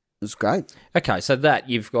was great. Okay, so that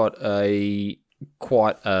you've got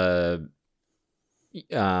quite a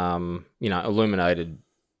illuminated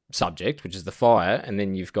subject, which is the fire, and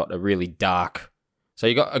then you've got a really dark. So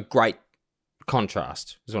you got a great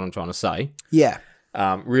contrast, is what I'm trying to say. Yeah.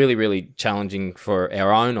 Really, really challenging for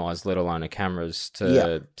our own eyes, let alone a camera's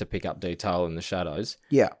to pick up detail in the shadows.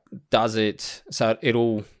 Yeah. Does it, so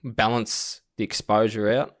it'll balance the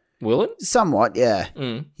exposure out, will it? Somewhat, yeah.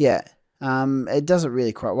 Yeah. It does it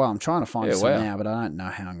really quite well. I'm trying to find some now, but I don't know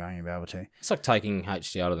how I'm going to be able to. It's like taking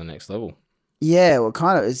HDR to the next level. Yeah, well,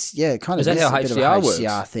 kind of. Is that how HDR bit of a works?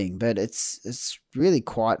 HDR thing, but it's really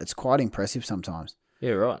quite impressive sometimes.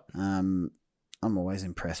 Yeah, right. I'm always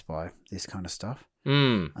impressed by this kind of stuff. I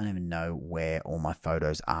don't even know where all my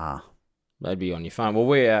photos are. Maybe on your phone. Well,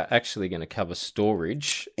 we are actually going to cover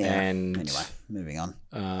storage and... Anyway, moving on.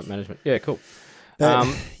 Management. Yeah, cool.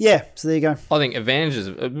 So there you go. I think advantages...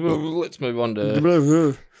 let's move on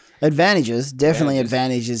to... Advantages. Definitely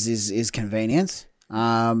advantages is convenience.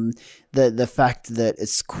 The fact that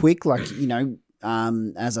it's quick, like,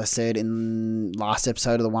 as I said in last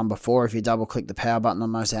episode of the one before, if you double click the power button on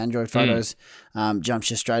most Android photos, jumps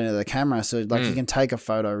you straight into the camera. So like you can take a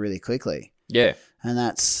photo really quickly. Yeah. And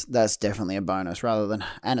that's definitely a bonus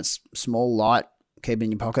and it's small, light, keep it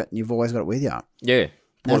in your pocket, and you've always got it with you. Yeah.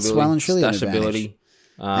 That's well and truly an advantage.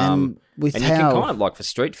 And you can kind of, like for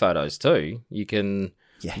street photos too, you can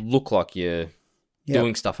look like you're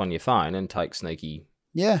doing stuff on your phone and take sneaky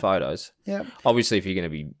photos. Yeah. Obviously, if you're going to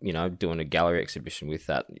be, doing a gallery exhibition with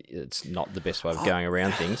that, it's not the best way of going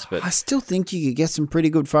around things. But I still think you could get some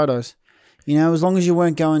pretty good photos. As long as you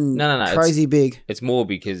weren't going crazy big. It's more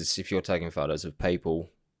because if you're taking photos of people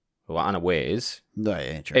who are unawares, true.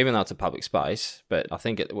 even though it's a public space, but I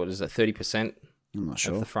think 30%? I'm not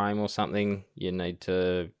sure. Of the frame or something, you need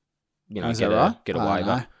to, get a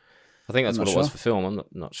waiver. I think that's what it was for film. I'm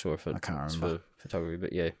not sure if it's for photography,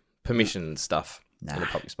 but yeah, permission and stuff in a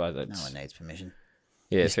public space. No one needs permission.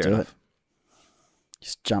 Yeah, fair enough.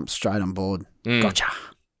 Just jump straight on board.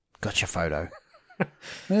 Gotcha photo.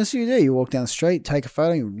 What else do? You walk down the street, take a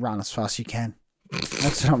photo, you run as fast as you can.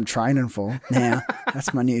 That's what I'm training for now.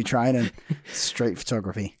 That's my new training. Street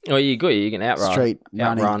photography. Oh, you're good. You can outrun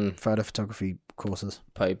running photo photography courses.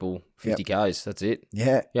 people 50Ks. That's it.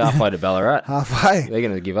 Yeah. Yeah, halfway to Ballarat. Halfway. They're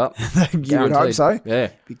going to give up. You would hope so. Yeah.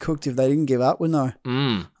 Be cooked if they didn't give up, wouldn't I?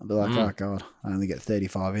 Mm. I'd be like, oh, God, I only get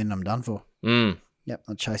 35 in, I'm done for. Mm. Yep,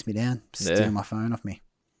 they'll chase me down, steal my phone off me.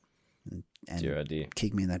 And Your idea.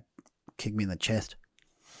 kick me in the chest.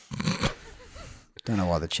 Don't know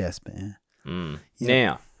why the chest, but yeah. Mm.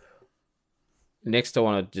 Now, next I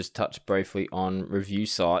want to just touch briefly on review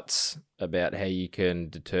sites about how you can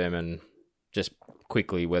determine just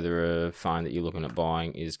quickly whether a phone that you're looking at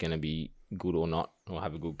buying is going to be good or not, or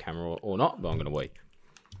have a good camera or not, but I'm going to wait.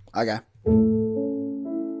 Okay.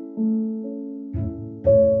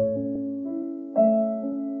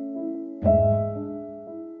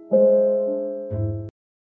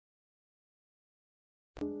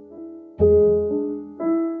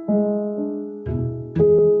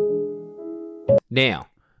 Now,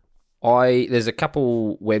 there's a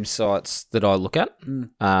couple websites that I look at,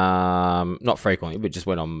 not frequently, but just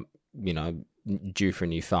when I'm, due for a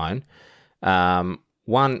new phone.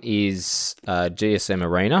 One is GSM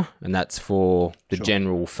Arena, and that's for the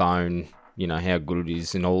general phone, how good it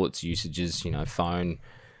is and all its usages, phone.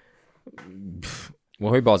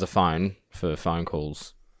 Well, who buys a phone for phone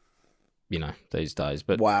calls, these days?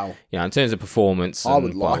 But, wow. In terms of performance. I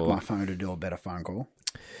would like my phone to do a better phone call.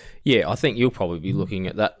 Yeah, I think you'll probably be looking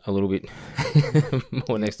at that a little bit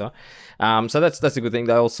more next time. So that's a good thing.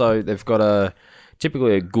 They've got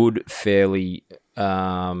typically a good, fairly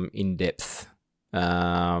in-depth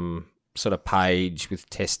sort of page with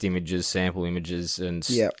test images, sample images, and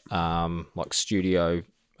like studio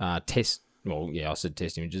test. Well, yeah, I said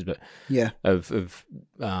test images, but of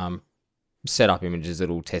setup images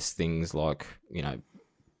that'll test things like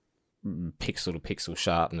pixel to pixel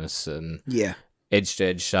sharpness and edge to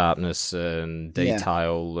edge sharpness and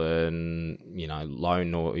detail and low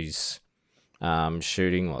noise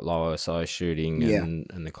shooting, like low ISO shooting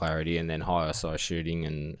and the clarity, and then high ISO shooting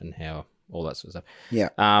and how all that sort of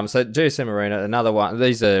stuff. So GSM Arena, another one.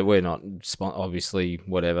 We're not obviously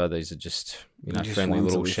whatever. These are just friendly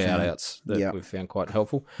little shout outs that we've found quite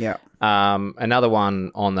helpful. Another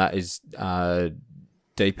one on that is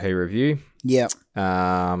DP Review.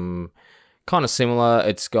 Kind of similar.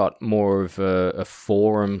 It's got more of a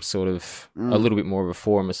forum, sort of a little bit more of a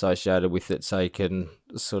forum associated with it, so you can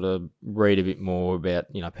sort of read a bit more about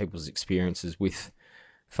people's experiences with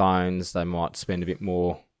phones. They might spend a bit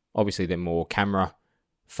more. Obviously, they're more camera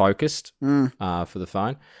focused for the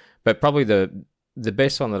phone, but probably the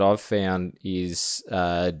best one that I've found is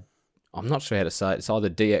I'm not sure how to say it. It's either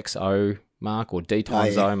DxO mark or D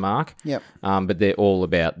times O mark. But they're all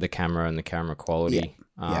about the camera and the camera quality.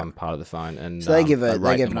 Part of the phone, and so they give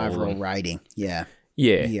an overall rating.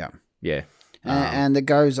 And it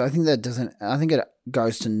goes. I think it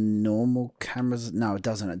goes to normal cameras. No, it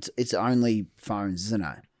doesn't. It's only phones, isn't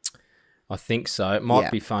it? I think so. It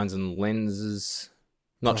might be phones and lenses.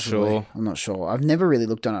 Not sure. I'm not sure. I've never really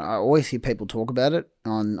looked on it. I always hear people talk about it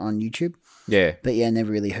on YouTube. But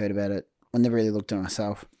never really heard about it. I never really looked at it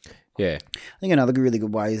myself. I think another really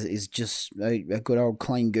good way is just a good old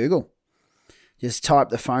clean Google. Just type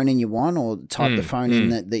the phone in you want, or type the phone in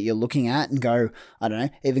that you're looking at, and go. I don't know.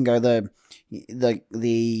 Even go the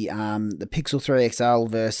Pixel 3 XL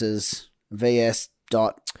versus VS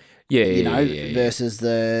dot. Versus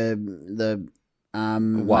the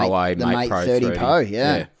Huawei Mate Pro 30 Pro.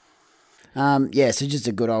 So just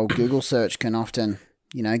a good old Google search can often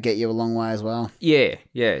get you a long way as well.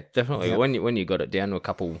 Definitely. When you got it down to a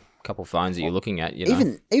couple phones that you're looking at,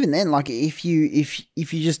 even then, like if you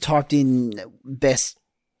just typed in best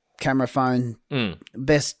camera phone,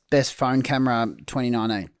 best phone camera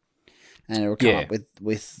 2019, and it'll come up with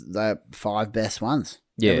the 5 best ones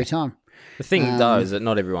every time. The thing though is that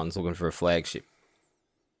not everyone's looking for a flagship.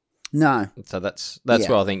 No. So that's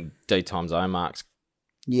where I think D times O marks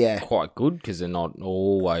quite good, because they're not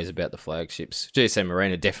always about the flagships. GSM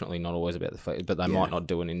Arena definitely not always about the flagships, but they might not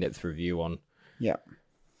do an in-depth review on.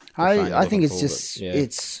 I think it's just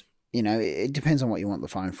it's it depends on what you want the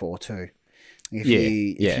phone for too. If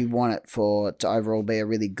you want it to overall be a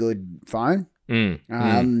really good phone,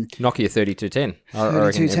 Nokia 3210. I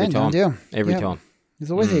reckon every time. There's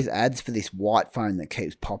always these ads for this white phone that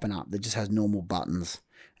keeps popping up that just has normal buttons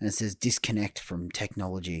and it says disconnect from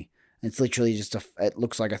technology. And it's literally just it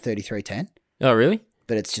looks like a 3310. Oh really?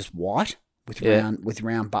 But it's just white with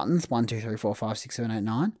round buttons 1, 2, 3, 4, 5, 6, 7, 8,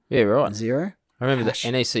 9. Yeah, right. And 0. I remember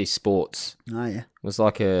the NEC Sports. Oh, yeah. It was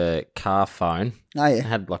like a car phone. Oh, yeah. It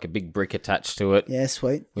had like a big brick attached to it. Yeah,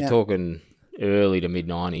 sweet. We're talking early to mid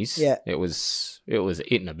 90s. Yeah. It was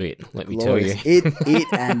it and a bit, let me Glorious. tell you. It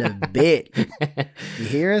and a bit. You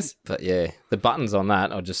hear us? But yeah, the buttons on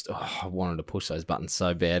that, I wanted to push those buttons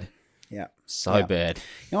so bad. Yeah. So bad.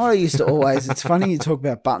 You know what I used to always, it's funny you talk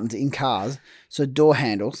about buttons in cars. So door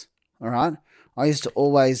handles, all right? I used to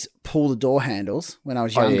always pull the door handles when I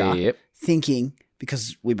was younger, thinking,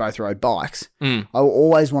 because we both rode bikes, I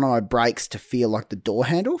always wanted my brakes to feel like the door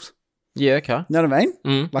handles. Yeah, okay. You know what I mean?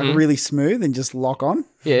 Really smooth and just lock on.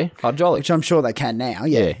 Yeah, hydraulic. Which I'm sure they can now.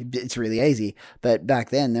 Yeah, it's really easy. But back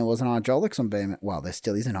then, there wasn't hydraulics on BMX. Well, there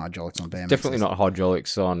still isn't hydraulics on BMX. Definitely not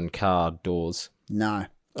hydraulics on car doors. No.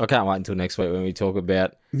 I can't wait until next week when we talk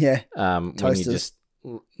about when you just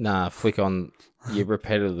flick on, you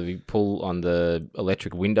repetitively pull on the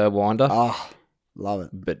electric window winder. Oh, love it.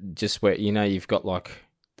 But just where, you've got like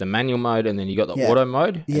the manual mode and then you got the auto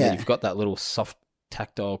mode. And then you've got that little soft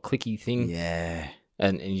tactile clicky thing. Yeah.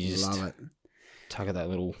 And you just love it. tug at that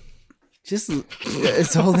little. Just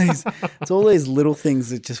it's all these little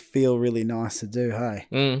things that just feel really nice to do,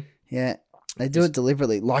 hey? Yeah. They do it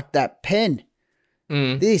deliberately. Like that pen.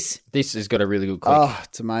 This has got a really good click. Oh,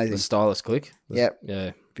 it's amazing. The stylus click. Yep.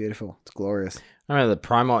 Yeah. Beautiful. It's glorious. I remember the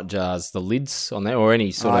Primite jars, the lids on there, or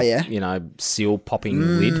any sort of, seal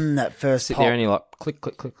popping lid. That first sit pop. there and you're like, click,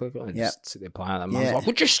 click, click, click, and just sit there playing that. Mum's like,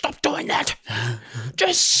 would you stop doing that?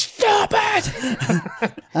 Just stop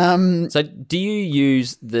it. So do you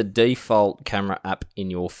use the default camera app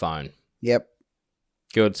in your phone? Yep.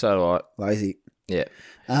 Good, so do I. Lazy. Yeah.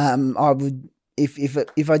 I would,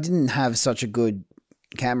 if I didn't have such a good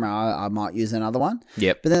camera, I might use another one.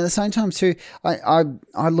 Yep. But then at the same time too, I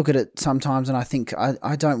look at it sometimes and I think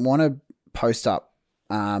I don't want to post up.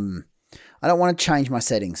 I don't want to change my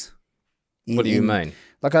settings. What do you mean?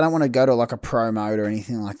 Like I don't want to go to like a pro mode or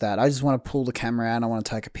anything like that. I just want to pull the camera out and I want to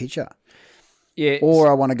take a picture. Yeah.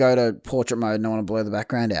 Or I want to go to portrait mode and I want to blur the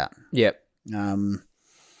background out. Yep.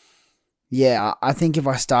 Yeah, I think if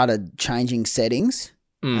I started changing settings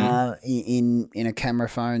in a camera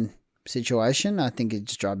phone situation, I think it'd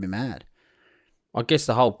just drive me mad. I guess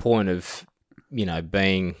the whole point of,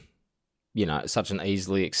 being, such an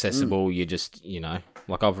easily accessible, you just,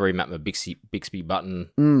 like I've remapped my Bixby button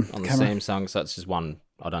on the Samsung, so it's just one,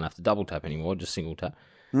 I don't have to double tap anymore, just single tap.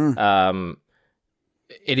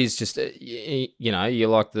 It is just, you're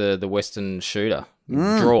like the Western shooter.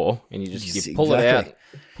 Draw, and you pull it out,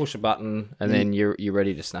 push a button, and then you're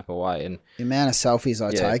ready to snap away. And the amount of selfies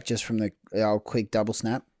I take just from the old quick double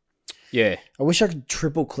snap. Yeah. I wish I could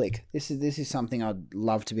triple click. This is something I'd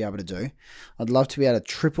love to be able to do. I'd love to be able to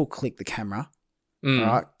triple click the camera. All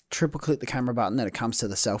right. Triple click the camera button and it comes to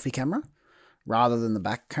the selfie camera rather than the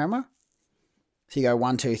back camera. So you go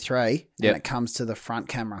 1, 2, 3 and it comes to the front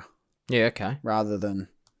camera. Yeah, okay. Rather than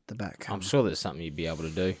the back camera. I'm sure there's something you'd be able to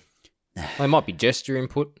do. Nah. Well, it might be gesture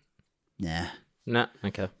input. Nah. Nah,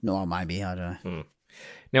 okay. No, maybe, I don't know.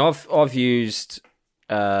 Now I've used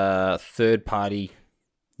third party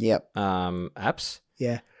apps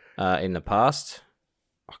in the past.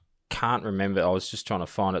 I can't remember. I was just trying to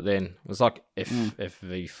find it then. It was like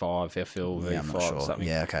FV5, FLV5 or something.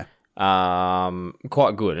 Yeah, okay.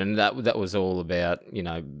 Quite good. And that was all about, being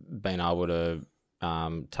able to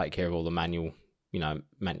take care of all the manual,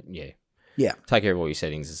 take care of all your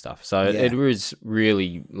settings and stuff. So it was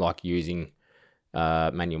really like using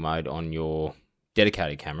manual mode on your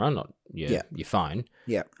dedicated camera, not your phone.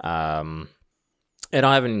 Yeah. And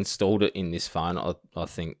I haven't installed it in this phone. I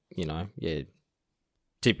think,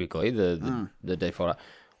 typically the default.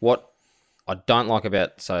 What I don't like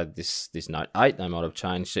about, this Note 8, they might have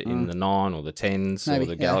changed it in the 9 or the 10s or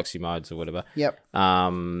the Galaxy modes or whatever. Yep.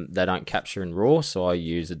 They don't capture in RAW, so I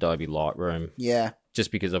use Adobe Lightroom. Yeah. Just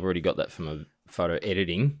because I've already got that from a photo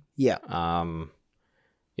editing. Yeah.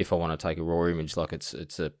 If I want to take a RAW image, like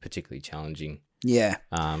it's a particularly challenging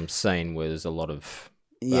scene where there's a lot of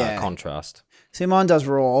contrast. See, mine does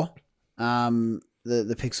RAW, the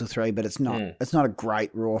Pixel 3, but it's not a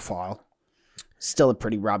great RAW file. Still a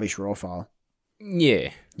pretty rubbish RAW file.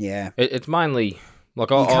 Yeah. Yeah. It's mainly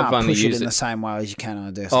like I've only push used it in the same way as you can on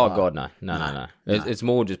a DSLR. Oh god, no. It's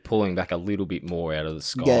more just pulling back a little bit more out of the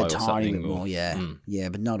sky or a tiny something. Bit more, yeah,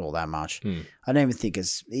 but not all that much. I don't even think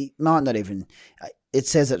it might not even. It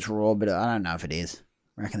says it's RAW, but I don't know if it is.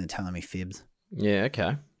 I reckon they're telling me fibs. Yeah.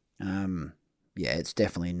 Okay. Yeah, it's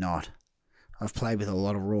definitely not. I've played with a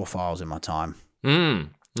lot of RAW files in my time.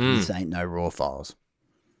 This ain't no RAW files.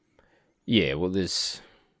 Yeah, well, there's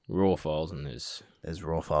RAW files and there's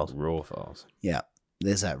RAW files. RAW files. Yeah,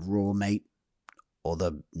 there's that raw meat or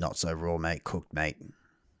the not so raw meat, cooked meat.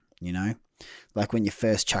 Like when you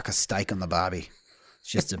first chuck a steak on the barbie, it's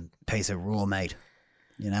just a piece of raw meat.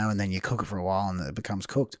 and then you cook it for a while and it becomes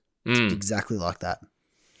cooked. It's exactly like that.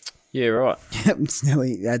 Yeah, right.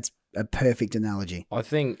 That's a perfect analogy. I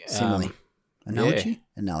think Simile. Analogy? Yeah.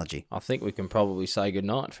 Analogy. I think we can probably say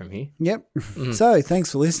goodnight from here. Yep. So,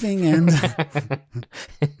 thanks for listening. And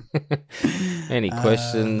any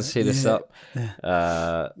questions, hit us up.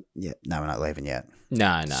 No, we're not leaving yet.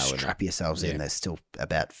 No. Strap yourselves in. There's still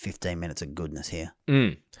about 15 minutes of goodness here.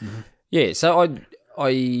 Yeah, so I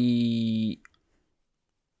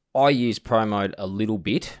use Pro Mode a little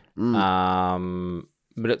bit,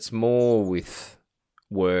 but it's more with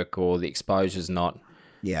work or the exposure's not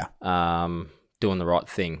doing the right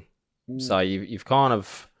thing. So you've kind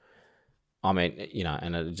of, I mean,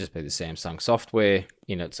 and it'd just be the Samsung software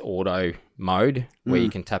in its auto mode where you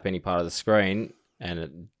can tap any part of the screen and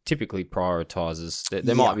it typically prioritizes.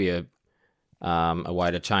 There might be a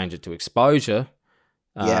way to change it to exposure,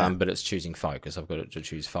 but it's choosing focus. I've got it to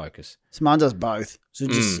choose focus. So mine does both. So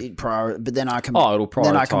just but then I can it'll prioritize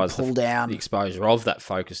then I can pull down the exposure of that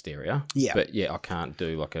focused area. Yeah. But I can't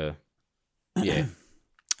do like a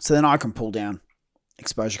So then I can pull down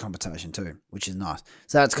exposure compensation too, which is nice.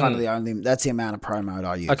 So that's kind of that's the amount of Pro Mode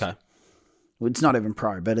I use. Okay. Well, it's not even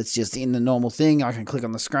Pro, but it's just in the normal thing. I can click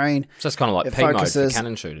on the screen. So it's kind of like P mode for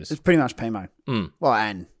Canon shooters. It's pretty much P mode. Well,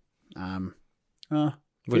 and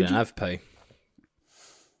we don't have P.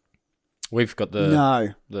 We've got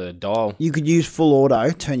the dial. You could use full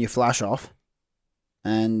auto, turn your flash off,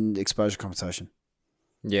 and exposure compensation.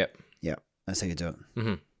 Yep. That's how you do it.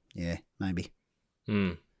 Mm-hmm. Yeah, maybe.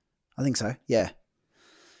 I think so. Yeah.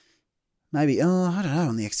 Maybe. Oh, I don't know.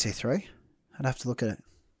 On the XT3, I'd have to look at it.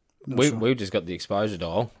 We've just got the exposure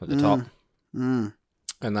dial at the top, and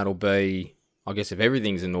that'll be. I guess if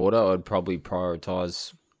everything's in order, I'd probably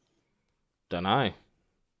prioritize. Don't know.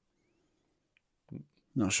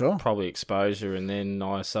 Not sure. Probably exposure and then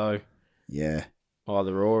ISO. Yeah.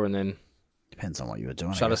 Either or, and then depends on what you were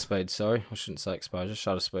doing. Shutter speed. Sorry, I shouldn't say exposure.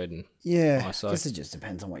 Shutter speed and ISO. I guess it just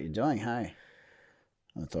depends on what you're doing. Hey,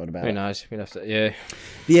 I thought about it. Who knows? We'd have to. Yeah.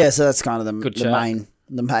 Yeah. So that's kind of the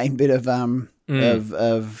main bit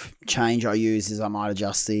of change I use is I might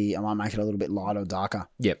make it a little bit lighter or darker.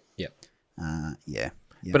 Yep. Yeah.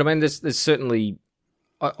 But I mean, there's certainly,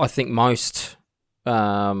 I think most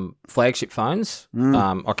flagship phones,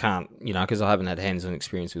 I can't, because I haven't had hands-on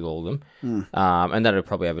experience with all of them, and that'll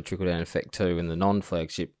probably have a trickle-down effect too in the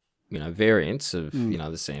non-flagship, variants of, the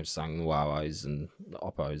Samsung, the Huawei's and the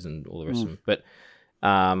Oppos and all the rest of them. But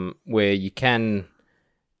where you can,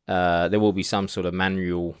 there will be some sort of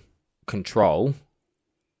manual control.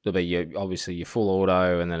 There'll be obviously your full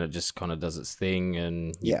auto, and then it just kind of does its thing,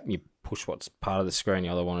 and you push what's part of the screen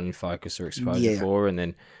you either want in focus or exposure for, and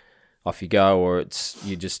then off you go. Or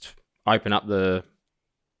you just open up the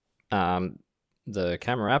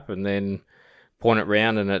camera app and then point it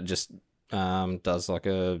round, and it just does like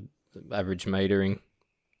a average metering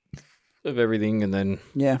of everything, and then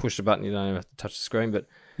push the button. You don't even have to touch the screen. But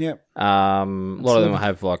a lot of them will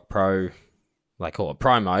have like Pro. They call it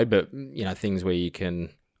Pro mode, but things where you can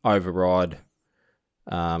override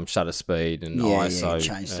shutter speed and ISO,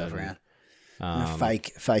 change stuff around.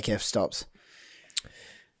 Fake f-stops.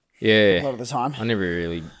 Yeah, a lot of the time. I never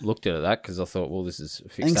really looked at that because I thought, well, this is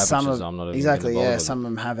fixed apertures. I'm not even exactly. Yeah, some of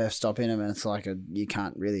them have f-stop in them, and it's like you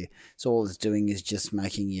can't really. So all it's doing is just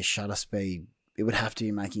making your shutter speed. It would have to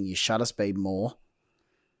be making your shutter speed more,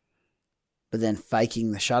 but then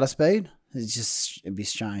faking the shutter speed. It'd be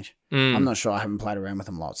strange. I'm not sure. I haven't played around with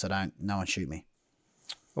them a lot, so no one shoot me.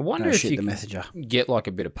 I wonder if you can get like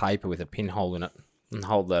a bit of paper with a pinhole in it and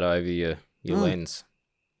hold that over your lens,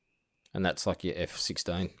 and that's like your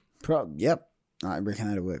f16. Yep, I reckon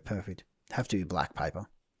that'd work perfect. Have to be black paper.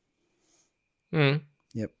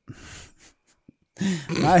 Yep.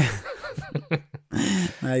 No.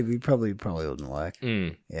 Maybe probably wouldn't work.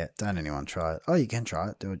 Yeah, don't anyone try it. Oh, you can try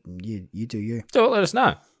it. Do it. You do you. Do it. Let us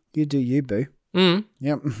know. You do you, boo.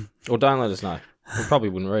 Yep. Or don't let us know. We probably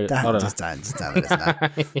wouldn't read it. I don't know. Just don't let us know.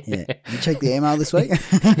 Yeah. You check the email this week?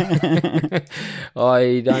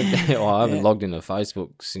 I haven't logged into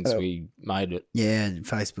Facebook since we made it. Yeah,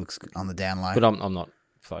 Facebook's on the down low. But I'm not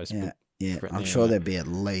Facebook. Yeah. I'm sure there'd be at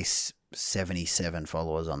least 77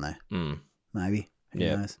 followers on there. Maybe. Who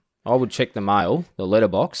knows? I would check the mail, the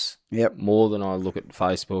letterbox. Yep. More than I look at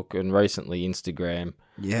Facebook, and recently Instagram.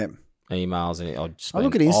 Yep. Emails, and I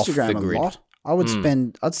look at Instagram a lot.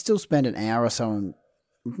 I'd still spend an hour or so, and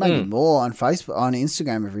maybe more on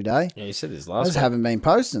Instagram every day. Yeah, you said this I last just week. haven't been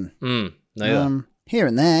posting. Neither. Here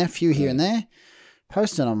and there, a few here and there.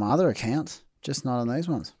 Posting on my other accounts, just not on these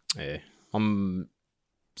ones. Yeah. I'm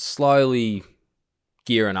slowly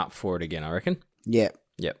gearing up for it again, I reckon. Yep.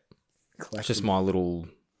 It's just my little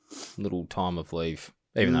time of leave,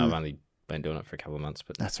 even though I've only been doing it for a couple of months.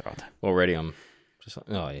 But That's all right. already I'm just like,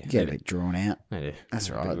 oh, yeah. Get a bit drawn out. Yeah, That's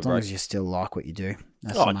all right. As long as you still like what you do.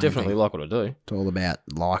 That's I definitely like what I do. It's all about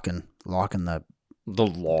liking the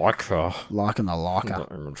liker. Liking the liker.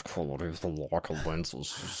 The image quality of the liker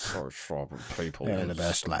lenses is so sharp and people. They're the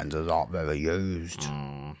best lenses I've ever used.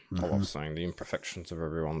 I love seeing the imperfections of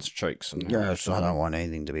everyone's cheeks. And Yes, I don't want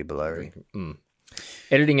anything to be blurry.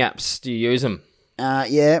 Editing apps, do you use them?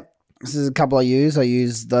 Yeah. This is a couple I use. I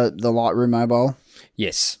use the Lightroom mobile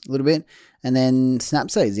Yes. a little bit. And then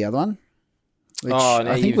Snapseed's the other one. Which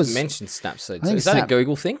I think you've mentioned Snapseed. So is that a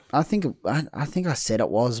Google thing? I think I said it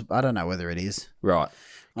was. I don't know whether it is. Right.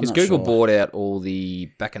 Because Google bought out all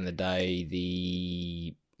back in the day,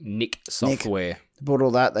 the Nick software. They bought all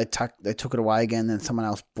that. They took it away again. Then someone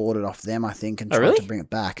else bought it off them, I think, and tried to bring it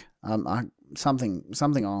back. Something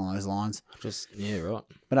along those lines. Right.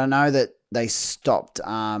 But I know that they stopped.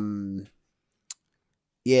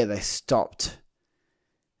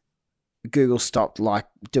 Google stopped like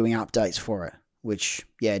doing updates for it, which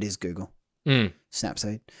it is Google.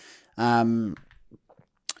 Snapseed. I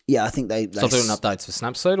think they stopped doing updates for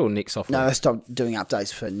Snapseed or Nick software. No, they stopped doing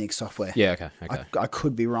updates for Nick software. Yeah, okay. I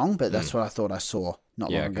could be wrong, but that's what I thought I saw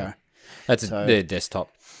not long ago. That's their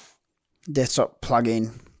desktop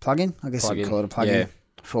plugin. I guess you'd call it a plugin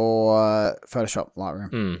for Photoshop,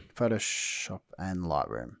 Lightroom. Photoshop and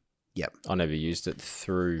Lightroom. Yep. I never used it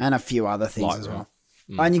through and a few other things as well.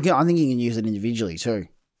 And I think you can use it individually too.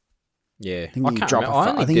 Yeah, I think you can drop a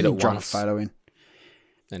photo in.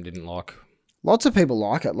 And didn't like. Lots of people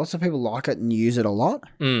like it. Lots of people like it and use it a lot.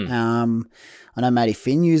 I know Matty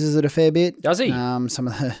Finn uses it a fair bit. Does he? Some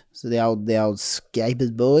of the old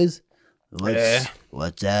Scapers boys. What's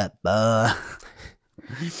up, boy?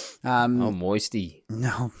 Moisty.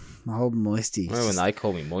 No, my old Moisty. Remember when they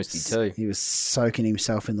called me Moisty too? He was soaking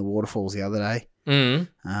himself in the waterfalls the other day.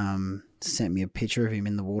 Sent me a picture of him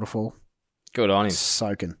in the waterfall. Good on him.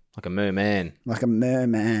 Soaking. Like a merman.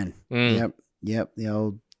 Yep. The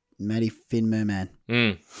old Matty Finn merman.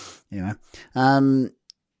 Anyway. So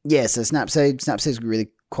Snapseed's really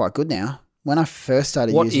quite good now. When I first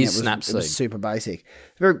started using it was super basic.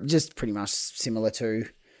 Just pretty much similar to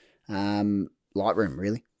Lightroom,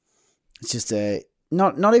 really. It's just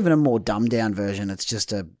not even a more dumbed down version. It's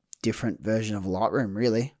just a different version of Lightroom,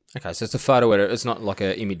 really. Okay, so it's a photo editor. It's not like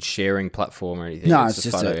an image sharing platform or anything. No, it's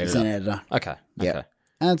just an editor. Okay. Yeah,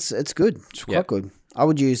 and it's good. It's quite good.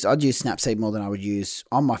 I'd use Snapseed more than I would use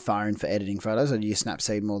on my phone for editing photos. I'd use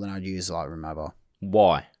Snapseed more than I'd use Lightroom mobile.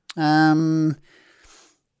 Why?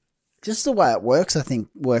 Just the way it works, I think,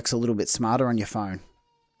 works a little bit smarter on your phone.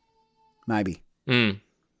 Maybe.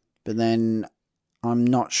 But then I'm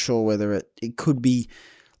not sure whether it could be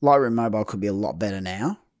Lightroom mobile could be a lot better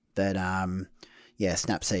now. But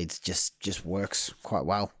Snapseed just works quite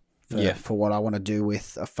well for what I want to do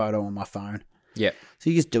with a photo on my phone. Yeah. So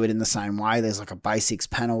you just do it in the same way. There's like a basics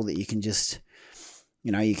panel that you can just,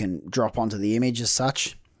 you can drop onto the image as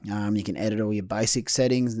such. You can edit all your basic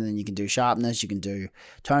settings, and then you can do sharpness, you can do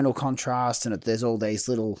tonal contrast, and there's all these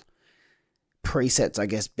little presets, I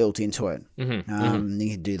guess, built into it. You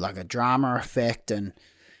can do like a drama effect and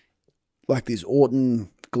like this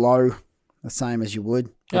Orton glow, the same as you would,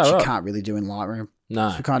 which you can't really do in Lightroom.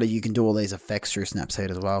 No. So you can do all these effects through Snapseed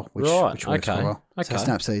as well, which works quite well. Okay. So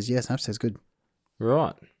Snapseed's good.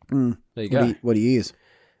 Right. There you go. What do you use?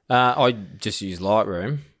 I just use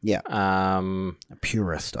Lightroom. Yeah. A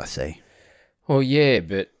purist, I see. Well, yeah,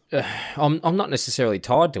 but I'm not necessarily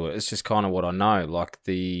tied to it. It's just kind of what I know. Like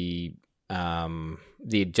the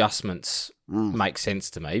adjustments make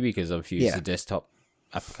sense to me because I've used the desktop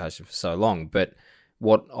application for so long. But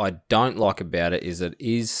what I don't like about it is it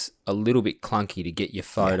is a little bit clunky to get your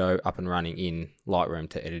photo up and running in Lightroom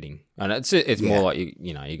to editing, and it's more like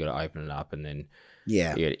you got to open it up and then you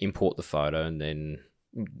got to import the photo and then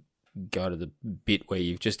go to the bit where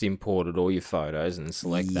you've just imported all your photos and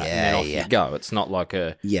select that and then off you go. It's not like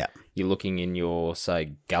you're looking in your,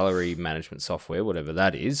 say, gallery management software, whatever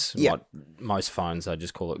that is. Like most phones, they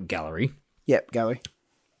just call it gallery. Yep, gallery.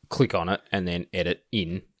 Click on it and then edit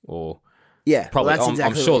in or... Yeah, probably.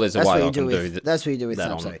 I'm sure there's a way I can do that. That's what you do with that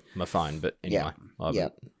Snapseed on my phone. But anyway,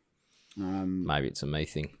 maybe it's a me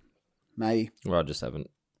thing. Maybe. Or I just haven't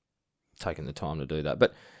taken the time to do that.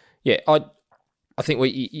 But yeah, I think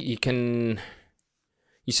you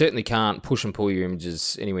certainly can't push and pull your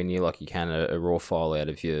images anywhere near like you can a raw file out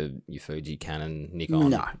of your Fuji, Canon,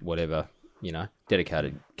 Nikon, whatever,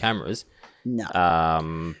 dedicated cameras.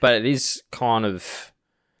 No. But it is kind of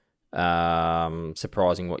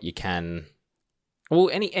surprising what you can. Well,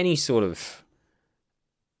 any sort of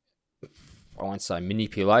I won't say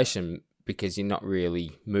manipulation, because you're not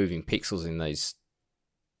really moving pixels in these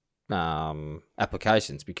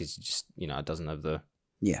applications, because you just, it doesn't have the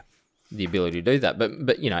ability to do that.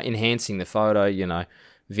 But enhancing the photo,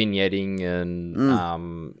 vignetting and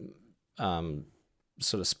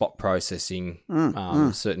sort of spot processing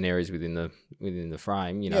certain areas within the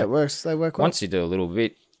frame. It works. They work well. Once you do a little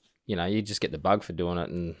bit, you just get the bug for doing it.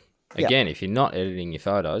 And again, if you're not editing your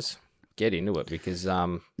photos, get into it, because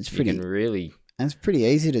it's you can really. And it's pretty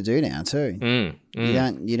easy to do now too. You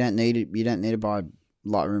don't need it. You don't need to buy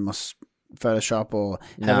Lightroom or Photoshop or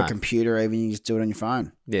have a computer. Even you just do it on your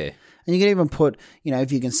phone. Yeah, and you can even put,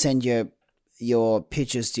 if you can send your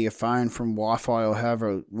pictures to your phone from Wi-Fi or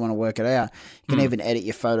however you want to work it out, you can even edit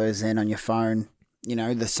your photos then on your phone.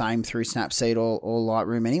 The same through Snapseed or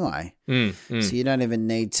Lightroom anyway. So you don't even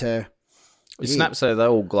need to. Snapseed, are they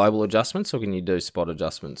all global adjustments, or can you do spot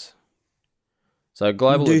adjustments? So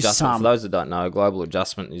global adjustment, for those that don't know, global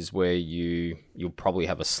adjustment is where you'll probably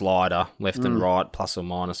have a slider left and right, plus or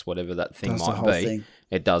minus, whatever that thing might be. Thing.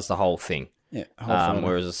 It does the whole thing. Yeah.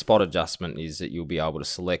 Whereas a spot adjustment is that you'll be able to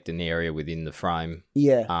select an area within the frame.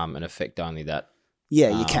 Yeah. And affect only that.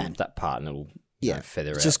 Yeah, you can. That part, and it'll feather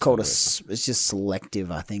out. It's just called it's just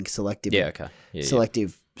selective, I think. Selective. Yeah. Okay. Yeah,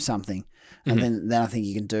 selective something, and then I think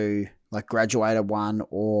you can do like graduated one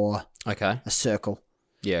or a circle.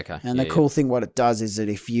 Yeah, okay. And the cool thing, what it does is that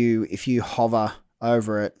if you hover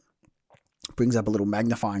over it, it brings up a little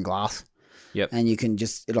magnifying glass. Yep. And you can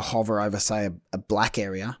it'll hover over, say, a black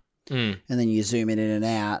area, and then you zoom it in and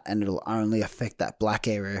out, and it'll only affect that black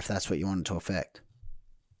area if that's what you want it to affect.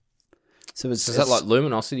 So is that like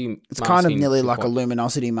luminosity? It's kind of nearly like a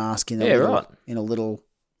luminosity mask in a little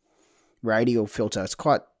radial filter. It's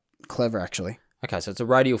quite clever, actually. Okay, so it's a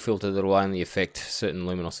radial filter that will only affect certain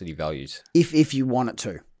luminosity values. If you want it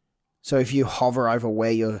to. So if you hover over where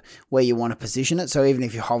you want to position it, so even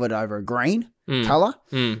if you hovered over a green color,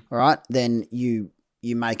 all right, then you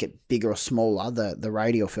make it bigger or smaller, the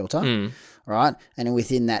radial filter, all right, and then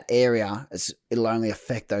within that area, it'll only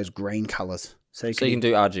affect those green colors. So you can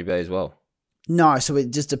do RGB as well? No, so it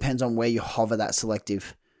just depends on where you hover that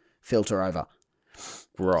selective filter over.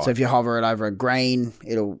 Right. So if you hover it over a green,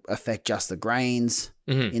 it'll affect just the greens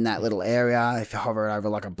in that little area. If you hover it over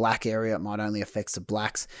like a black area, it might only affect the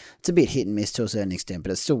blacks. It's a bit hit and miss to a certain extent,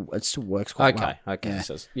 but it still works quite well. Okay. Yeah.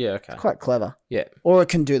 So it's quite clever. Yeah. Or it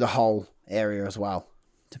can do the whole area as well,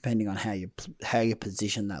 depending on how you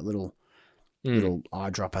position that little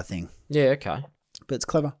eyedropper thing. Yeah. Okay. But it's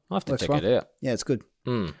clever. I'll have to check it out. Yeah, it's good.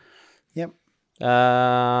 Yep.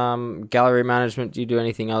 Gallery management, do you do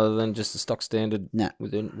anything other than just the stock standard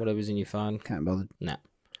within whatever's in your phone? Can't bother. Nah.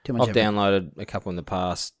 Too much I've downloaded a couple in the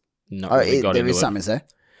past. Not really got into it. There is some, is there?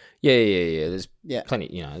 Yeah. There's plenty,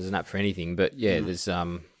 there's an app for anything, but there's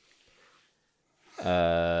I've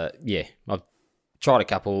tried a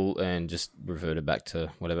couple and just reverted back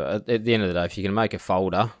to whatever. At the end of the day, if you can make a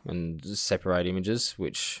folder and just separate images,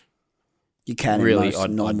 which you can really, I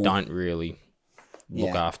don't really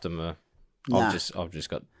look after my. Nah. I've just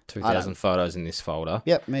got 2,000 photos in this folder.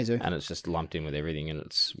 Yep, me too. And it's just lumped in with everything, and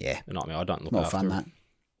it's a nightmare. I don't look more after fun it. that.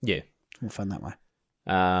 Yeah, it's more fun that way.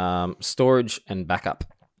 Storage and backup.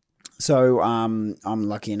 So I'm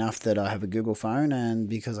lucky enough that I have a Google phone, and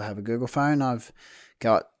because I have a Google phone, I've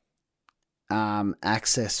got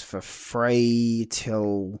access for free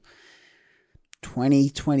till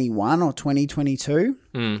 2021 or 2022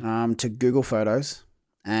 to Google Photos,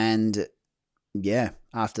 and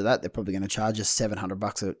after that they're probably going to charge us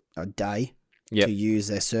 $700 a day to use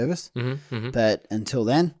their service. But until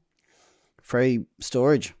then, free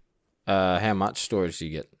storage. How much storage do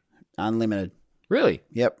you get? Unlimited. Really?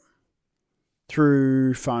 Yep.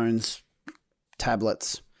 Through phones,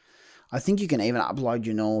 tablets. I think you can even upload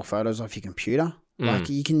your normal photos off your computer. Like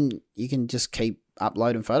you can just keep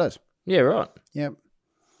uploading photos. Yeah, right. Yep.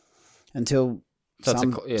 Until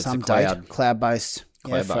some cloud. Cloud-based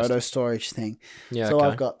photo storage thing. Yeah. So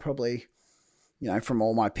I've got probably, from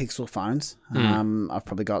all my Pixel phones, I've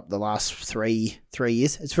probably got the last three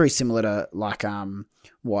years. It's very similar to like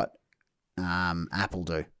what Apple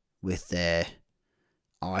do with their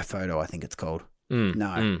iPhoto, I think it's called.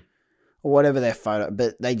 Or whatever their photo,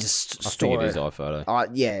 but they just store it. I think it is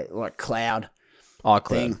iPhoto. Like cloud iCloud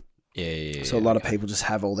thing. Yeah. So a lot of people just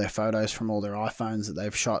have all their photos from all their iPhones that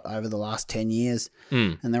they've shot over the last 10 years,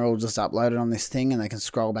 and they're all just uploaded on this thing, and they can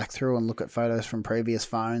scroll back through and look at photos from previous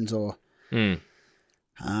phones, or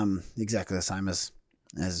exactly the same as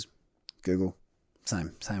Google.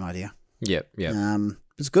 Same idea. Yep.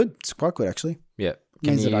 It's good. It's quite good, actually. Yep.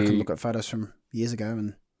 Means that I can look at photos from years ago.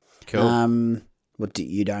 And cool.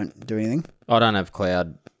 You don't do anything? I don't have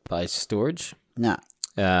cloud based storage. No.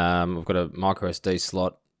 I've got a micro SD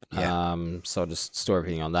slot. Yeah. So I just store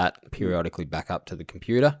everything on that, periodically back up to the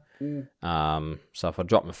computer. So if I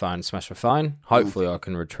drop my phone, smash my phone, hopefully I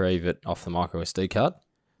can retrieve it off the micro SD card.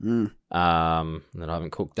 Then I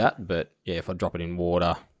haven't cooked that, but yeah, if I drop it in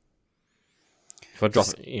water, if I drop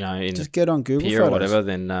it, in just get on Google Pure or Photos. whatever,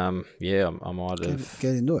 then I might have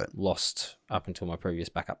get into it. lost up until my previous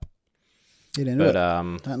backup. Get into it.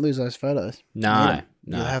 Don't lose those photos. No.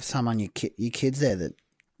 You'll have some on your kids there that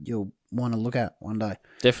you'll want to look at one day.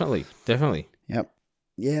 Definitely. Yep.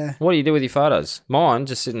 Yeah. What do you do with your photos? Mine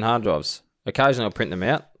just sit in hard drives. Occasionally I'll print them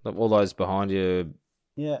out. All those behind you,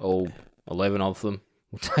 all 11 of them.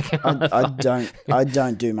 I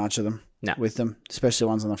don't do much of them with them, especially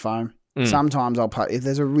ones on the phone. Sometimes I'll put, if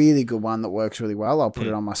there's a really good one that works really well, I'll put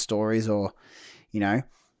it on my stories or, a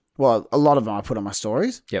lot of them I put on my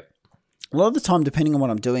stories. Yep. A lot of the time, depending on what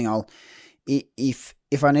I'm doing,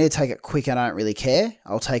 if I need to take it quick, I don't really care.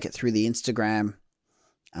 I'll take it through the Instagram,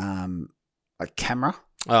 camera.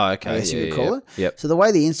 Oh, okay. I guess you would call it. Yep. So the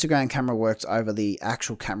way the Instagram camera works over the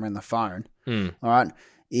actual camera in the phone, all right,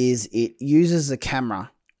 is it uses the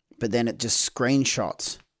camera, but then it just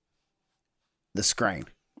screenshots the screen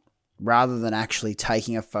rather than actually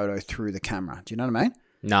taking a photo through the camera. Do you know what I mean?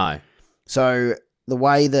 No. So the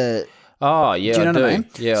way the... Oh, yeah, do you know what I mean?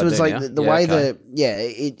 Yeah, so I it's do like now. the way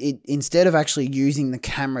it instead of actually using the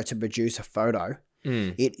camera to produce a photo,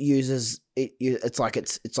 it uses it's like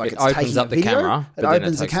it's opens taking up a the video. camera, It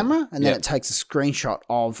opens the camera and then it takes a screenshot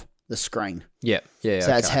of the screen. Yeah. So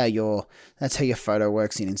that's how your photo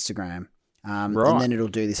works in Instagram. And then it'll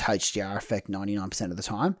do this HDR effect 99% of the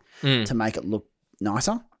time to make it look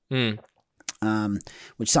nicer.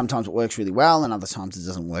 Which sometimes it works really well and other times it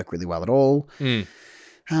doesn't work really well at all.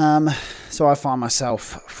 So I find myself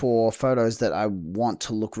for photos that I want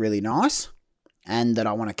to look really nice and that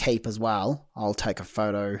I want to keep as well, I'll take a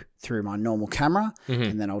photo through my normal camera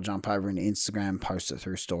and then I'll jump over into Instagram, post it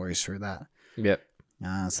through stories through that. Yep.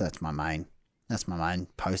 So that's my main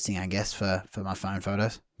posting, I guess, for my phone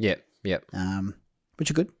photos. Yep.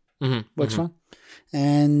 Which are good. Works fine.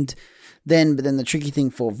 But then the tricky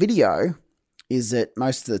thing for video is that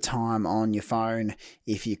most of the time on your phone,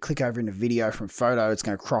 if you click over into video from photo, it's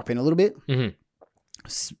going to crop in a little bit.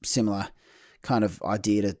 Similar kind of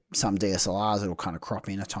idea to some DSLRs. It'll kind of crop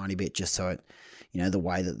in a tiny bit just so it, the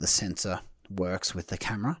way that the sensor works with the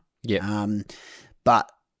camera. Yeah. But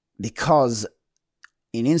because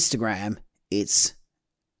in Instagram, it's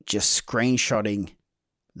just screenshotting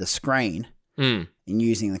the screen and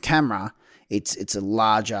using the camera, it's a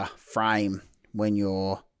larger frame when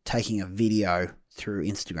you're taking a video through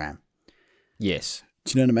Instagram. Yes.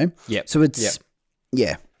 Do you know what I mean? Yep. So it's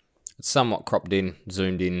it's somewhat cropped in,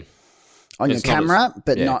 zoomed in on your camera,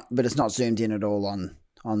 but it's not zoomed in at all on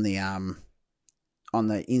the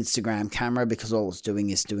Instagram camera because all it's doing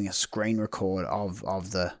is doing a screen record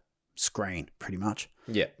of the screen pretty much.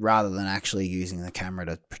 Yeah. Rather than actually using the camera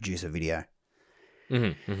to produce a video.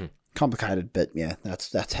 Complicated, but yeah,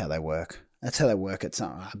 that's how they work. That's how they work. It's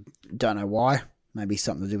I don't know why. Maybe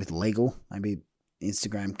something to do with legal. Maybe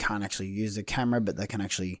Instagram can't actually use the camera, but they can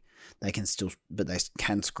screenshot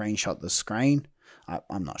the screen.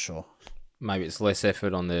 I'm not sure. Maybe it's less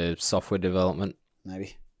effort on the software development.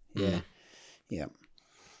 Maybe. Yeah.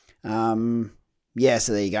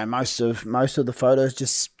 So there you go. Most of the photos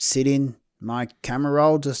just sit in my camera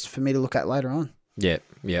roll just for me to look at later on. Yep.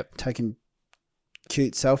 Taking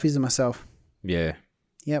cute selfies of myself. Yeah.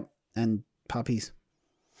 Yep. And puppies.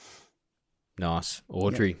 Nice.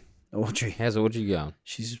 Audrey. Yep. Audrey. How's Audrey going?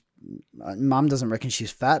 Mum doesn't reckon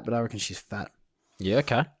she's fat, but I reckon she's fat. Yeah,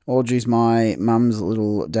 okay. Audrey's my mum's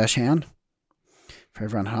little dash hound for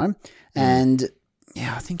everyone at home. And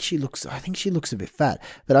yeah, I think she looks a bit fat,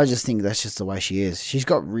 but I just think that's just the way she is. She's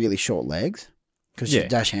got really short legs because she's a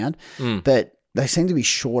dash hound, but they seem to be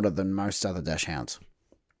shorter than most other dash hounds.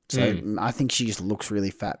 So I think she just looks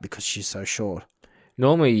really fat because she's so short.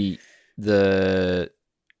 Normally, the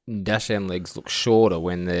dash hound legs look shorter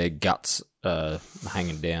when their guts are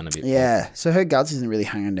hanging down a bit. Yeah, so her guts isn't really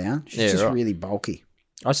hanging down. She's just really bulky.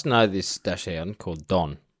 I just know this dash hound called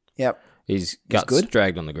Don. Yep. His guts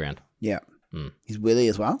dragged on the ground. Yeah. He's willy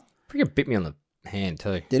as well. I think it bit me on the hand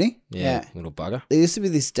too. Did he? Yeah. Little bugger. There used to be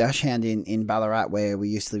this dash hound in Ballarat where we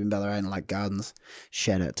used to live in Ballarat in Lake Gardens.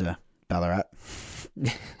 Shout out to Ballarat.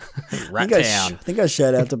 Rat Town. I think I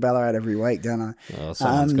shout out to Ballarat every week, don't I? Oh,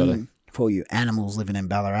 someone's got to. For you animals living in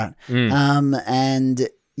Ballarat. And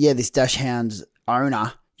yeah, this dash hound's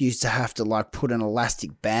owner used to have to put an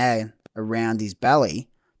elastic band around his belly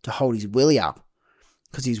to hold his willy up.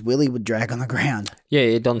 because his willy would drag on the ground.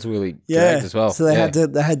 Yeah, Don's really dragged as well. So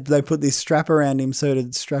they put this strap around him so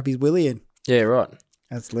to strap his willy in. Yeah, right.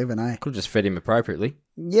 That's living, eh? Could have just fed him appropriately.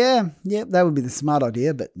 Yeah, that would be the smart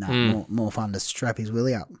idea, but more fun to strap his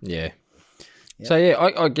willy up. Yeah. Yep. So, yeah,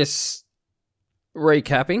 I guess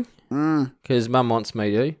recapping, because Mum wants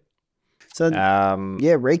me to. So,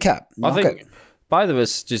 recap. I think both of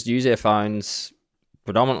us just use our phones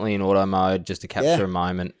predominantly in auto mode just to capture a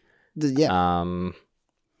moment. Yeah.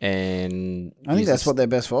 And I think that's what they're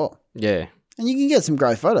best for. Yeah. And you can get some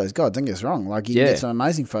great photos. God, don't get us wrong. Like, you can get some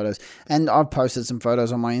amazing photos. And I've posted some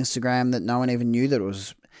photos on my Instagram that no one even knew that it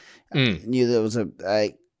was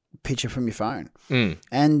a picture from your phone.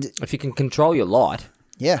 And if you can control your light,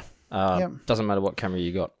 doesn't matter what camera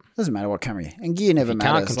you got. Doesn't matter what camera and gear never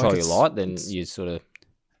matters. If you can't control your light, then you sort of.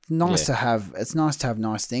 Nice to have. It's nice to have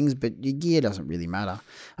nice things, but your gear doesn't really matter.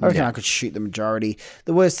 I reckon I could shoot the majority.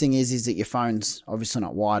 The worst thing is that your phone's obviously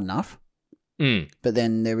not wide enough. But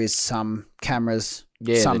then there is some cameras.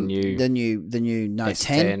 Yeah, the new Note S10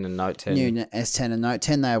 10 and Note 10. New S10 and Note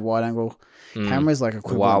 10. They have wide angle cameras, like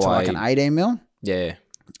equivalent to like an 18mm. Yeah.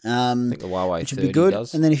 I think the Huawei which 30 would be good.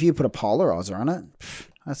 does. And then if you put a polarizer on it,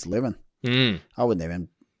 that's living. I wouldn't even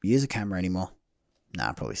use a camera anymore. Nah,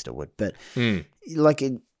 I probably still would, but like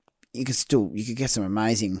you could get some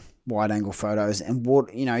amazing wide angle photos, and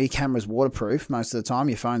your camera's waterproof most of the time.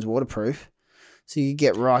 Your phone's waterproof, so you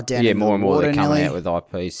get right down. Yeah, more and more they're coming nearly. out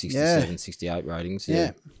with IP 67, 68 ratings.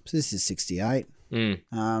 Yeah, so this is 68. Even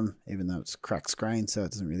though it's cracked screen, so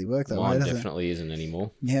it doesn't really work that way. Mine definitely isn't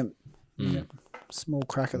anymore. Yeah. Small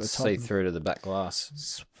crack at the top. See through to the back glass.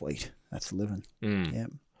 Sweet, that's living. Yeah.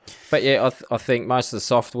 But yeah, I think most of the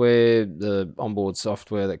software, the onboard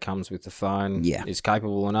software that comes with the phone is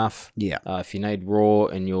capable enough. Yeah. If you need RAW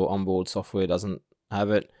and your onboard software doesn't have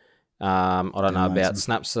it, I don't know about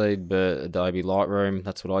Snapseed, but Adobe Lightroom,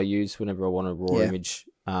 that's what I use whenever I want a RAW image.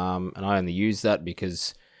 And I only use that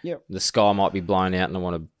because the sky might be blown out and I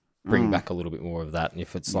want to bring back a little bit more of that. And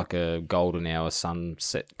if it's like a golden hour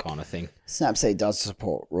sunset kind of thing. Snapseed does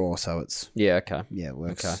support RAW, so it's okay. Yeah, it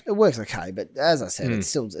works. Okay. It works okay, but as I said, it's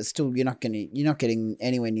still you're not getting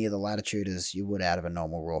anywhere near the latitude as you would out of a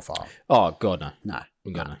normal RAW file. Oh God, no.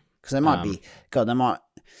 No. Because they might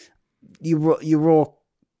your RAW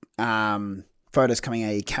photos coming out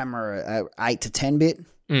of your camera are 8 to 10 bit,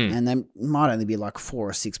 and they might only be like 4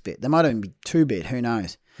 or 6 bit. They might even be 2 bit. Who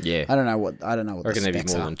knows? Yeah, I don't know what I reckon the there'd be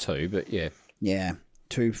specs more are. than 2, but yeah. Yeah,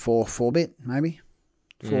 2, 4 bit maybe,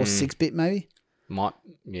 4, 6 bit maybe. Might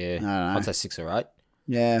I don't know. I'd say 6 or 8.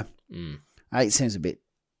 Yeah, 8 seems a bit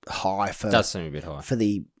high for. Does seem a bit high for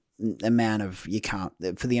the amount that you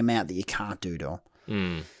can't do, doll.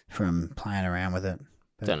 From playing around with it.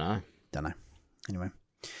 But don't know. Anyway.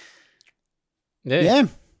 Yeah,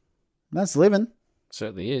 that's living.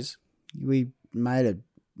 Certainly is. We made a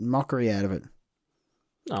mockery out of it.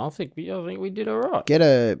 No, I think we did all right. Get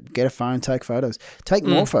a phone, take photos. Take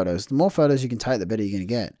more photos. The more photos you can take, the better you're going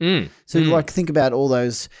to get. So think about all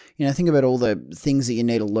those, think about all the things that you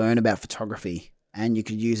need to learn about photography, and you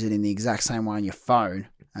could use it in the exact same way on your phone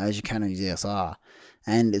as you can on your DSLR.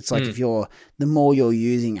 And it's like the more you're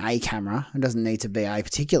using a camera, it doesn't need to be a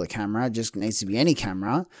particular camera, it just needs to be any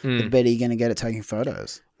camera, the better you're going to get at taking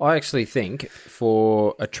photos. I actually think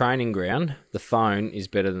for a training ground, the phone is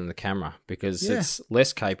better than the camera because it's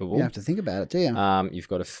less capable. You have to think about it, do you? You've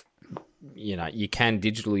got you can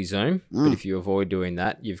digitally zoom, but if you avoid doing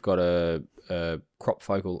that, you've got a crop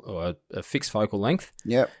focal or a fixed focal length.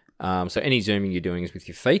 Yep. So any zooming you're doing is with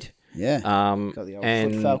your feet. Yeah. Got the old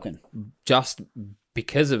foot falcon. Just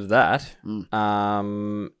because of that,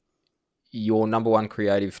 your number one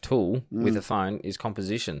creative tool with a phone is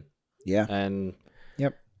composition. Yeah. And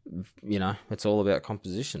it's all about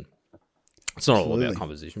composition. It's not all about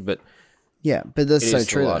composition, but but that's so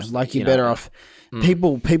true. Though. Like you're better off.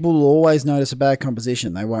 People will always notice a bad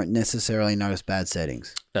composition. They won't necessarily notice bad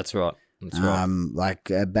settings. That's right. That's right. Like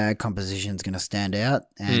a bad composition is going to stand out,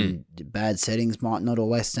 and bad settings might not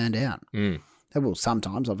always stand out. They will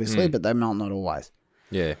sometimes, obviously, but they might not always.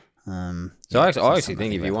 Yeah. So I actually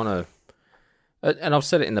think if you want to, and I've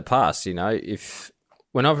said it in the past,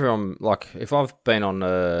 whenever I'm if I've been on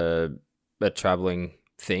a traveling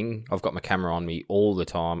thing, I've got my camera on me all the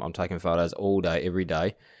time. I'm taking photos all day, every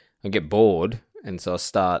day. I get bored, and so I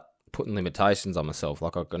start putting limitations on myself.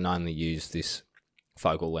 Like I can only use this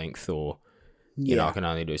focal length, or I can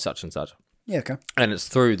only do such and such. Yeah, okay. And it's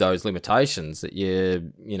through those limitations that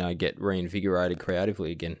you get reinvigorated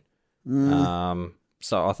creatively again.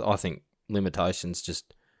 So I think limitations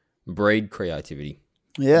just breed creativity.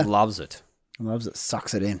 Yeah, loves it.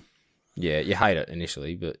 Sucks it in. Yeah, you hate it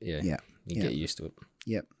initially, but yeah. You get used to it.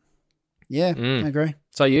 Yep. Yeah, I agree.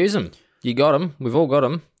 So use them. You got them. We've all got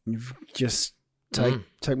them. You've just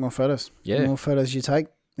take more photos. Yeah. The more photos you take,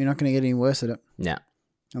 you're not going to get any worse at it. Nah.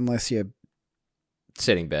 Unless you're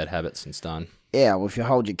setting bad habits in stone. Yeah, well, if you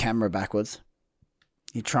hold your camera backwards,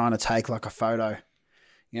 you're trying to take like a photo,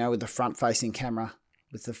 with the front-facing camera,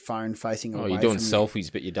 with the phone facing away. Oh, you're doing selfies,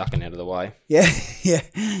 but you're ducking out of the way. Yeah.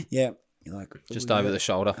 You're like just over the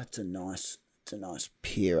shoulder. It's a nice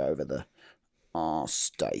peer over the. Oh,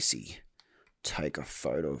 Stacey, take a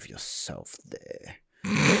photo of yourself there.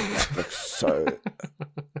 That looks so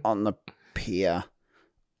on the pier.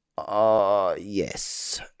 Oh,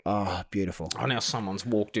 yes. Oh, beautiful. Oh, now someone's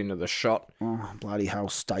walked into the shot. Oh, bloody hell,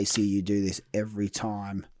 Stacey, you do this every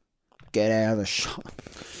time. Get out of the shot.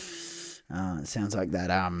 It sounds like that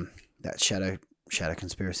Shadow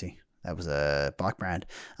Conspiracy. That was a bike brand.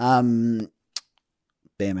 BMX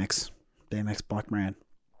bike brand.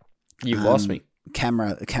 You've lost me.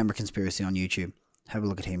 Camera Conspiracy on YouTube. Have a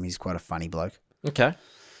look at him. He's quite a funny bloke. Okay.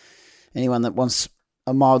 Anyone that wants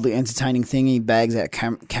a mildly entertaining thing, he bags out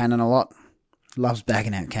Canon a lot. Loves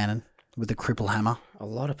bagging out Canon with the cripple hammer. A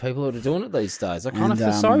lot of people are doing it these days. I kind of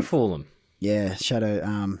feel sorry for them. Yeah, Shadow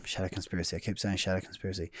Conspiracy. I keep saying Shadow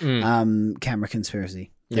Conspiracy. Camera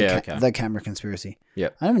Conspiracy. The Camera Conspiracy.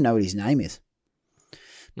 Yep. I don't even know what his name is.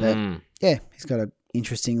 But yeah, he's got an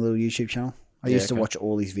interesting little YouTube channel. I used to watch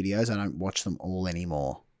all his videos. I don't watch them all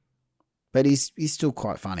anymore. But he's still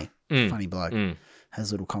quite funny. Funny bloke.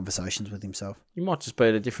 Has little conversations with himself. You might just be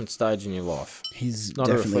at a different stage in your life. He's not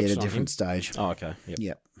definitely at a different stage. Oh, okay.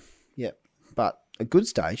 Yep. But a good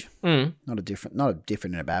stage. Not a different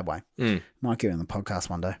in a bad way. Might get him on the podcast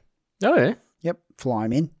one day. Oh, yeah? Yep. Fly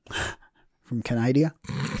him in from Canada.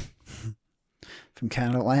 From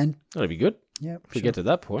Canada land. That'd be good. Yep. If we get to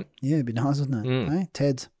that point. Yeah, it'd be nice, wouldn't it? Hey,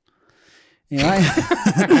 Ted's. Anyway.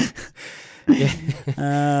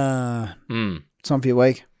 It's on for your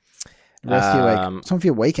week. The rest of your week. It's on for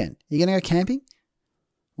your weekend. You going to go camping?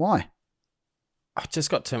 Why? I've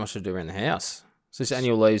just got too much to do around the house. So this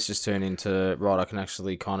annual leave's just turned into, right, I can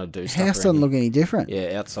actually kind of do stuff. House doesn't look any different.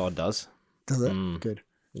 Yeah, outside does. Does it? Good.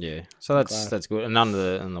 Yeah. So that's good. And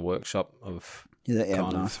in the workshop I've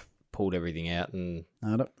kind of pulled everything out and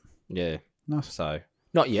yeah. Nice. So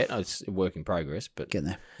not yet. It's a work in progress, but getting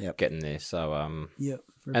there. Yep. Getting there. So yep.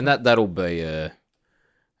 And that'll be a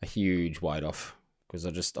huge weight off. Because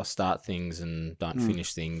I start things and don't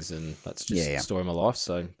finish things, and that's just the story of my life.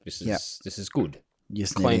 So this is good. You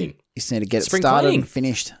just cleaning. You just need to get spring it started cleaning. And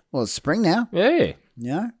finished. Well, it's spring now. Yeah.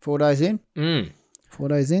 4 days in. 4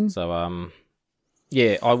 days in. So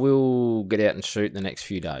I will get out and shoot the next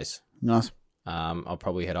few days. Nice. I'll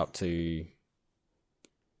probably head up to,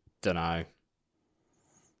 don't know,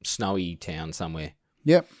 snowy town somewhere.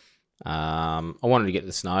 Yep. I wanted to get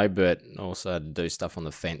the snow, but also to do stuff on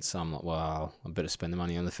the fence. So I'm like, well, I better spend the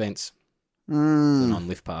money on the fence than on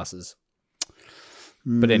lift passes.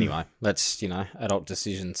 But anyway, that's, adult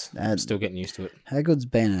decisions. I'm still getting used to it. How good's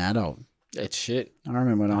being an adult? It's shit. I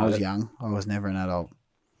remember when I was young, I was never an adult.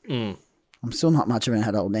 I'm still not much of an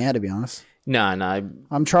adult now, to be honest. No.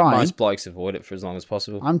 I'm trying. Most blokes avoid it for as long as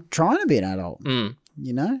possible. I'm trying to be an adult.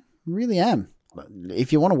 Really am.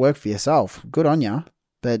 If you want to work for yourself, good on you.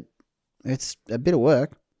 But it's a bit of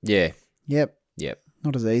work. Yeah. Yep.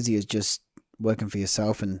 Not as easy as just working for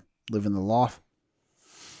yourself and living the life.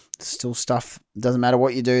 There's still stuff. It doesn't matter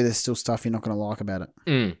what you do. There's still stuff you're not going to like about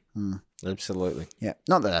it. Absolutely. Yeah.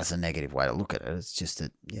 Not that that's a negative way to look at it. It's just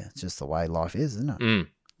that. Yeah. It's just the way life is, isn't it?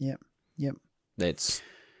 Yep. It's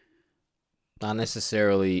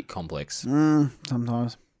unnecessarily complex.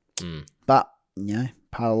 Sometimes. But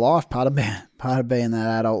part of life, part of being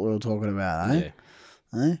that adult we were talking about, eh?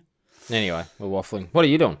 Yeah. Anyway, we're waffling. What are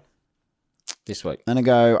you doing this week? I'm going to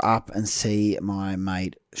go up and see my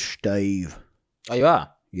mate Steve. Oh, you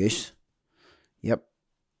are? Yes. Yep.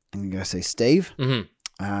 I'm going to go see Steve.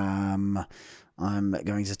 Mm-hmm. I'm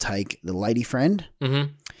going to take the lady friend.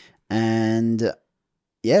 Mm-hmm. And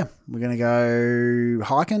yeah, we're going to go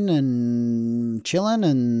hiking and chilling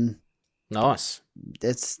and... Nice.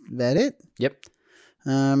 That's about it. Yep.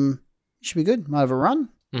 Should be good. Might have a run.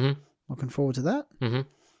 Mm-hmm. Looking forward to that. Mm-hmm.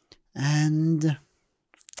 And we'll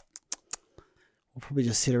probably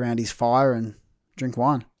just sit around his fire and drink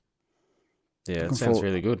wine. Yeah, that sounds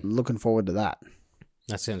really good. Looking forward to that.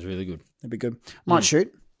 That sounds really good. That'd be good. Might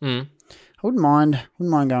shoot. I wouldn't mind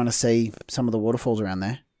going to see some of the waterfalls around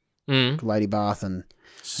there. Lady Bath and...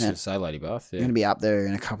 Say Lady Bath, yeah. I'm going to be up there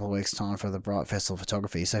in a couple of weeks' time for the Bright Festival of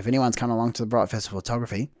Photography. So if anyone's come along to the Bright Festival of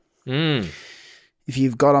Photography, if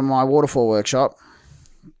you've got on my waterfall workshop,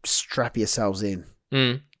 strap yourselves in.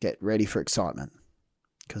 Get ready for excitement.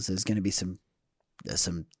 because there's going to be there's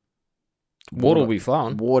some Water will be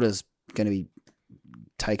flowing. Water's going to be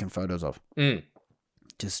taken photos of. Mm.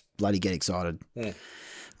 Just bloody get excited. Yeah.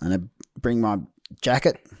 And I bring my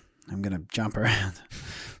jacket. I'm going to jump around.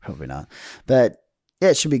 Probably not. But yeah,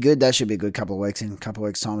 it should be good. That should be a good couple of weeks in a couple of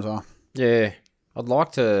weeks' time as well. Yeah. I'd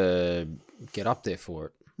like to get up there for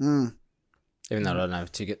it. Mm. Even though I don't have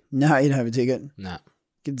a ticket. No, you don't have a ticket. No.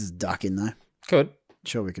 Get this duck in though. Could.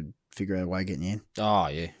 Sure, we could figure out a way of getting you in. Oh,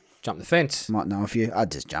 yeah. Jump the fence. Might know a few.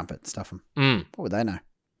 I'd just jump it, stuff them. Mm. What would they know?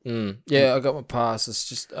 Mm. Yeah, I got my pass. It's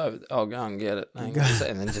just, I'll go and get it. And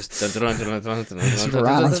then just... Just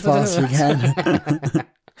run as fast as you can.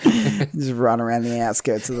 Just run around the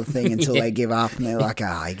outskirts of the thing until they give up and they're like,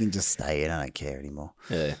 you can just stay in. I don't care anymore.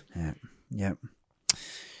 Yeah. Yep.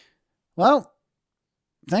 Well,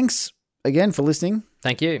 thanks again for listening.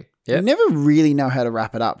 Thank you. Yep. We never really know how to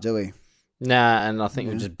wrap it up, do we? Nah, and I think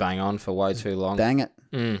we'll just bang on for way too long. Bang it.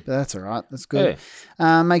 Mm. But that's all right. That's good.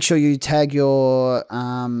 Yeah. Make sure you tag your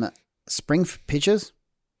spring pictures.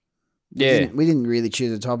 Yeah. We didn't really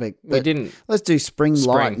choose a topic. We didn't. Let's do spring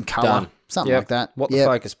light and colour. Done. Something like that. What the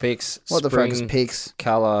focus picks. What the focus picks.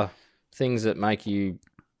 Colour. Things that make you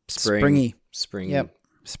springy. Yep.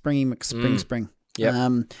 Spring.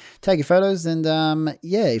 Yep. Take your photos and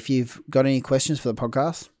if you've got any questions for the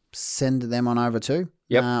podcast, send them on over too.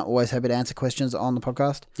 Yep. Always happy to answer questions on the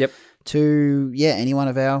podcast. Yep. To any one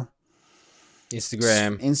of our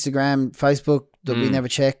Instagram, Facebook that we never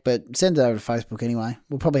check, but send it over to Facebook anyway.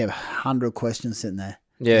 We'll probably have 100 questions sitting there.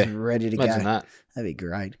 Yeah. Just ready to Imagine go. That. That'd be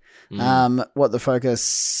great. What the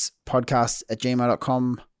focus podcast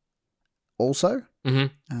 @gmail.com also.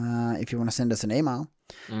 Mm-hmm. If you want to send us an email,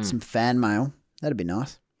 some fan mail, that'd be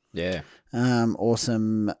nice. Yeah. Or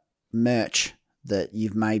some merch that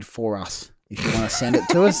you've made for us. If you want to send it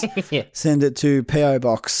to us, send it to PO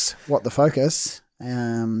Box What the Focus,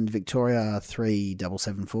 Victoria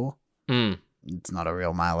 3774. It's not a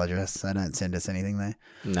real mail address, so don't send us anything there.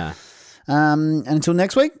 No. And until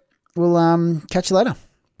next week, we'll catch you later.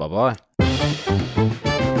 Bye-bye.